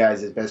give you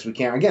guys as best we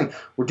can. Again,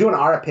 we're doing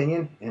our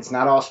opinion, and it's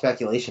not all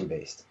speculation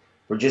based.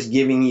 We're just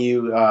giving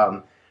you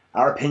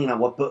our opinion on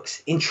what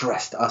books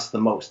interest us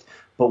the most.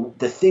 But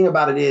the thing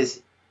about it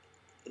is,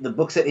 the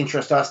books that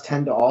interest us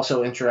tend to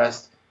also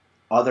interest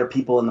other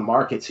people in the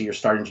market, so you're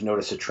starting to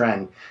notice a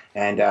trend.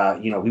 And,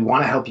 we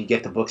want to help you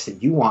get the books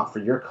that you want for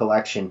your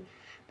collection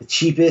the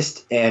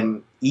cheapest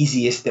and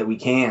easiest that we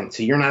can,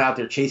 so you're not out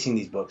there chasing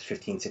these books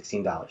 $15,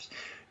 $16.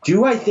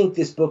 Do I think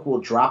this book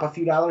will drop a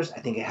few dollars? I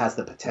think it has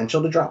the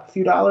potential to drop a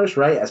few dollars,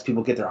 right, as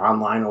people get their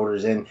online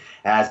orders in,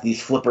 as these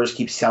flippers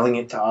keep selling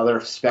it to other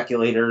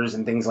speculators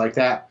and things like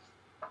that.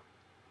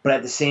 But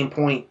at the same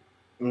point,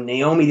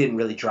 Naomi didn't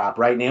really drop,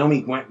 right?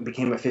 Naomi went and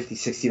became a $50,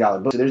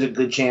 $60 book. So there's a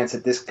good chance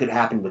that this could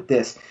happen with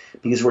this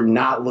because we're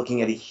not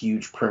looking at a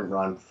huge print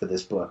run for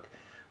this book.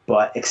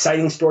 But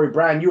exciting story.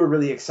 Brian, you were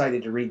really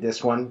excited to read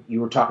this one.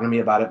 You were talking to me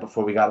about it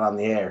before we got on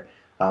the air.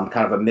 Kind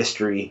of a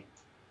mystery.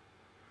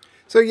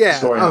 So,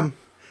 yeah.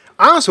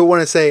 I also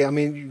want to say, I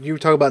mean, you were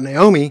talking about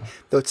Naomi.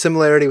 The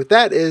similarity with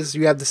that is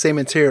you have the same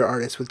interior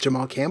artist with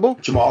Jamal Campbell.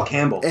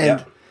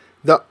 And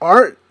the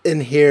art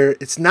in here,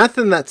 it's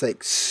nothing that's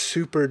like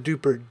super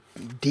duper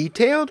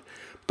detailed,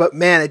 but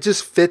man, it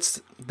just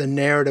fits the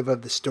narrative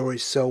of the story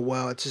so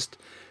well. It's just,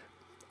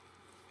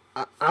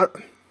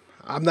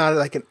 I'm not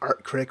like an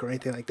art critic or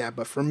anything like that,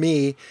 but for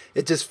me,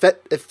 it just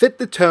fit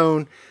the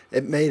tone.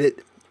 It made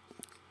it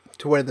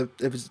to where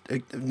it was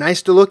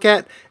nice to look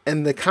at,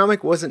 and the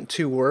comic wasn't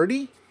too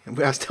wordy. And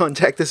I was telling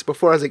Jack this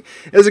before. I was like,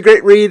 it was a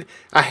great read.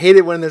 I hate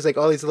it when there's like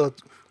all these little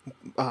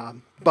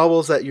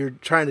bubbles that you're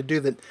trying to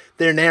do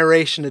their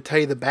narration to tell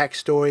you the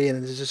backstory,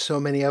 and there's just so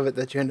many of it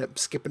that you end up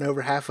skipping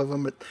over half of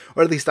them,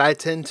 or at least I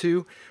tend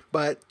to.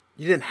 But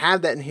you didn't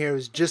have that in here. It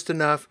was just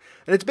enough,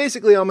 and it's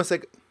basically almost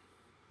like,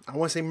 I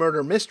want to say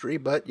murder mystery,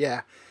 but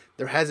yeah,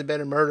 there hasn't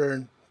been a murder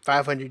in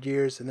 500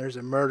 years, and there's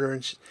a murder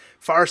in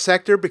Far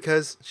Sector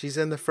because she's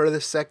in the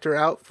furthest sector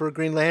out for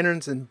Green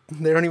Lanterns, and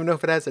they don't even know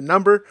if it has a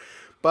number,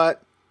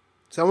 but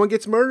someone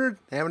gets murdered.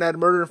 They haven't had a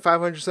murder in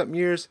 500-something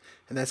years,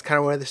 and that's kind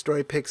of where the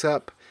story picks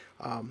up.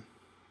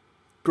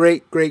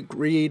 Great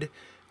read.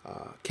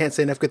 Can't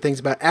say enough good things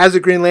about it as a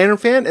Green Lantern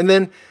fan. And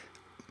then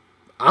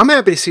I'm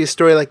happy to see a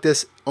story like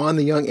this on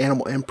the Young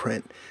Animal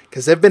imprint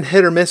because they've been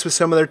hit or miss with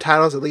some of their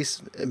titles, at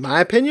least in my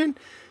opinion.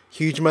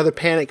 Huge Mother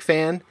Panic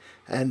fan,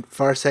 and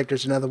Far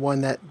Sector's another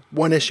one that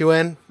one issue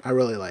in I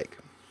really like.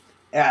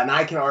 Yeah, and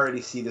I can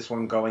already see this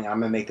one going. I'm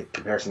going to make the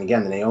comparison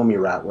again, the Naomi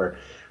route, where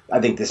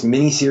I think this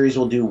miniseries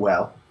will do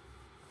well.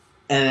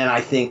 And then I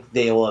think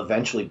they will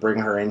eventually bring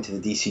her into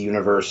the DC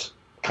Universe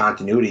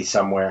continuity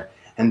somewhere,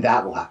 and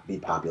that will have to be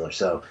popular.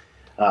 So,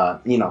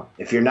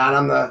 if you're not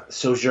on the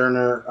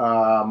Sojourner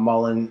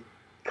Mullen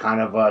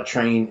kind of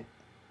train,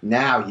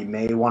 now, you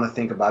may want to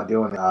think about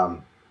doing.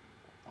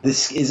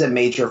 This is a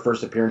major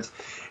first appearance,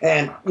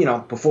 and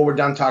before we're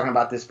done talking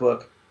about this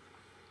book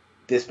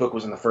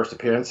was in the first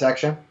appearance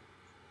section.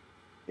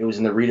 It was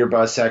in the reader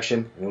buzz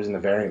section, and it was in the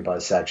variant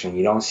buzz section.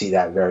 You don't see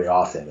that very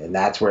often, and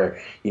that's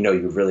where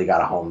you've really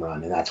got a home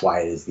run, and that's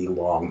why it is the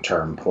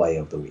long-term play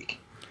of the week.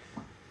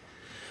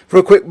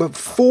 Real quick,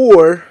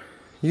 before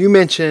you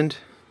mentioned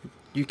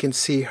you can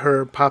see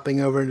her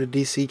popping over into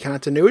DC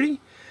continuity,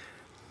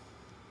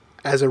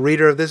 as a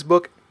reader of this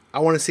book, I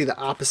want to see the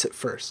opposite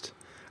first.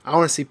 I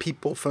want to see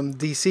people from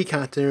DC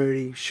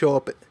continuity show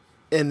up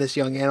in this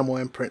Young Animal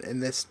imprint in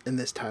this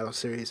title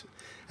series,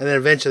 and then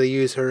eventually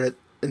use her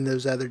in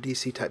those other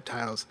DC type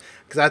titles,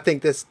 because I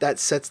think that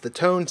sets the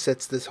tone,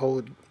 sets this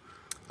whole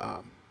I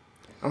don't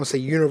want to say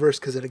universe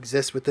because it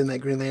exists within that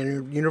Green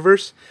Lantern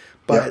universe,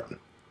 but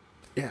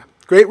yeah,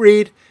 great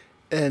read,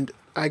 and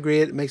I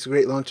agree it makes a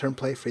great long-term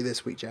play for you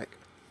this week, Jack.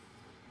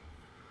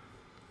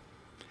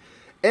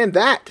 And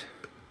that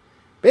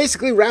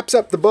basically wraps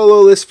up the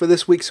Bolo list for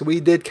this week. So we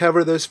did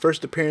cover those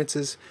first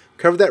appearances,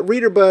 covered that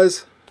reader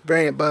buzz,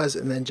 variant buzz,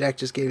 and then Jack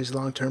just gave his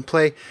long-term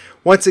play.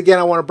 Once again,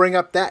 I want to bring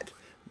up that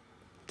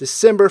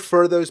December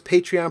for those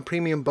Patreon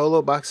Premium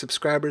Bolo Box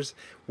subscribers.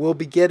 We'll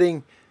be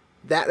getting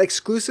that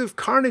exclusive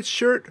Carnage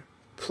shirt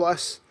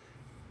plus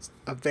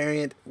a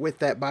variant with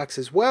that box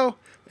as well.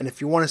 And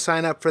if you want to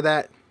sign up for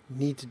that, you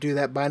need to do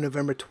that by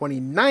November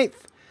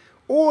 29th.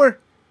 Or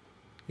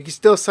you can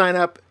still sign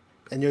up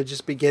and you'll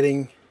just be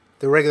getting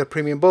the regular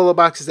premium Bolo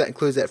boxes. That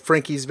includes that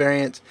Frankie's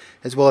variant,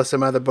 as well as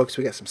some other books.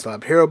 We got some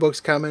Slab Hero books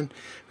coming.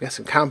 We got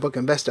some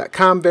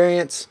comicbookinvest.com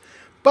variants.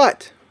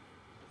 But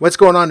what's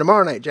going on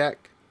tomorrow night,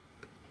 Jack?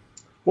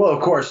 Well,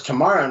 of course,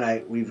 tomorrow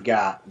night we've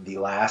got the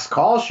Last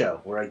Call show,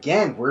 where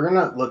again we're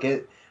gonna look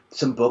at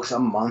some books a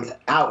month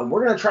out, and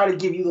we're gonna try to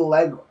give you the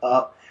leg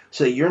up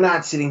so that you're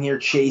not sitting here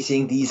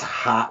chasing these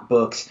hot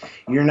books.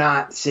 You're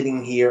not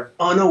sitting here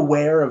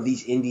unaware of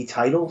these indie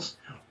titles.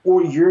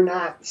 Or you're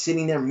not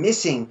sitting there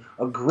missing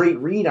a great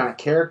read on a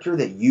character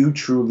that you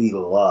truly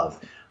love.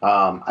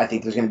 I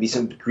think there's going to be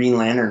some Green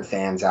Lantern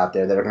fans out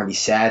there that are going to be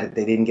sad that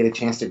they didn't get a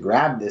chance to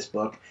grab this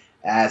book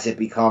as it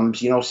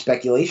becomes,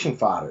 speculation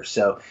fodder.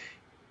 So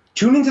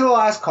tune into the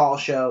Last Call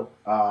show.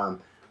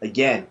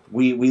 Again,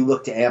 we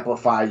look to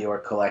amplify your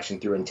collection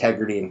through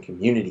integrity and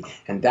community,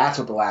 and that's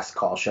what the Last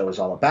Call show is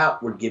all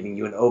about. We're giving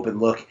you an open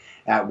look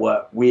at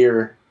what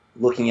we're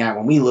looking at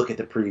when we look at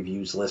the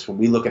previews list, when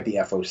we look at the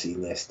FOC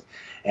list.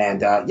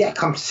 And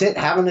come sit,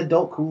 have an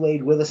adult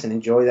Kool-Aid with us and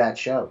enjoy that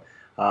show.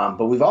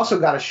 But we've also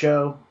got a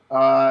show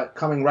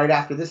coming right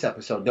after this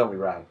episode, don't we,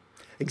 Ryan?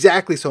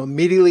 Exactly. So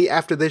immediately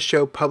after this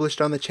show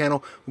published on the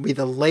channel will be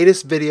the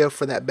latest video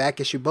for that back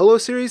issue Bolo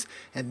series.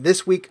 And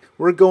this week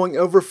we're going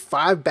over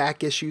 5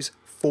 back issues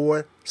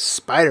for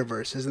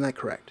Spider-Verse. Isn't that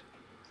correct?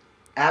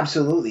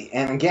 Absolutely.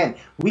 And again,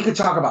 we could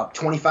talk about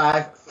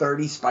 25,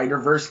 30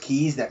 Spider-Verse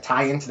keys that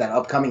tie into that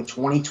upcoming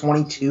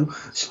 2022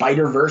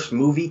 Spider-Verse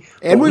movie.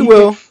 And we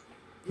will.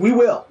 We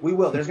will.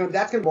 That's going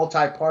to be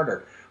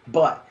multi-parter.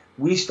 But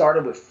we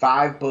started with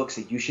 5 books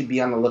that you should be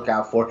on the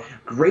lookout for.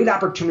 Great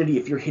opportunity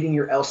if you're hitting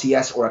your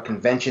LCS or a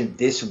convention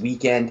this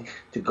weekend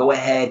to go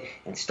ahead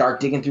and start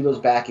digging through those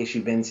back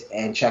issue bins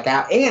and check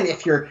out. And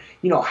if you're,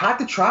 hot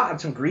to trot on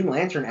some Green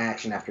Lantern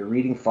action after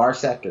reading Far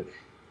Sector,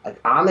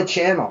 on the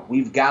channel,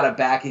 we've got a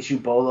back issue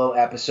Bolo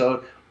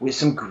episode with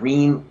some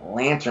Green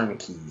Lantern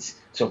keys.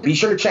 So be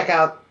sure to check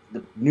out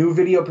the new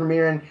video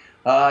premiering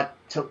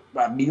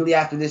immediately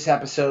after this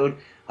episode.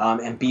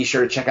 And be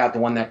sure to check out the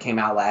one that came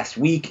out last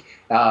week.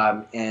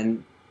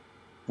 And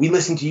we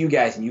listened to you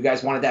guys, and you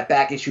guys wanted that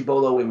back issue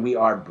Bolo, and we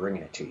are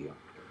bringing it to you.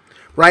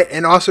 Right,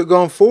 and also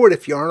going forward,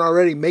 if you aren't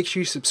already, make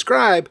sure you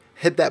subscribe,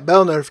 hit that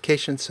bell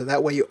notification, so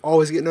that way you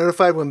always get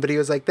notified when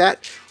videos like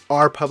that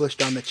are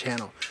published on the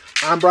channel.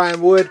 I'm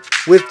Brian Wood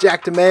with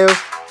Jack DeMeo.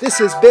 This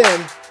has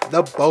been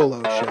The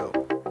Bolo Show.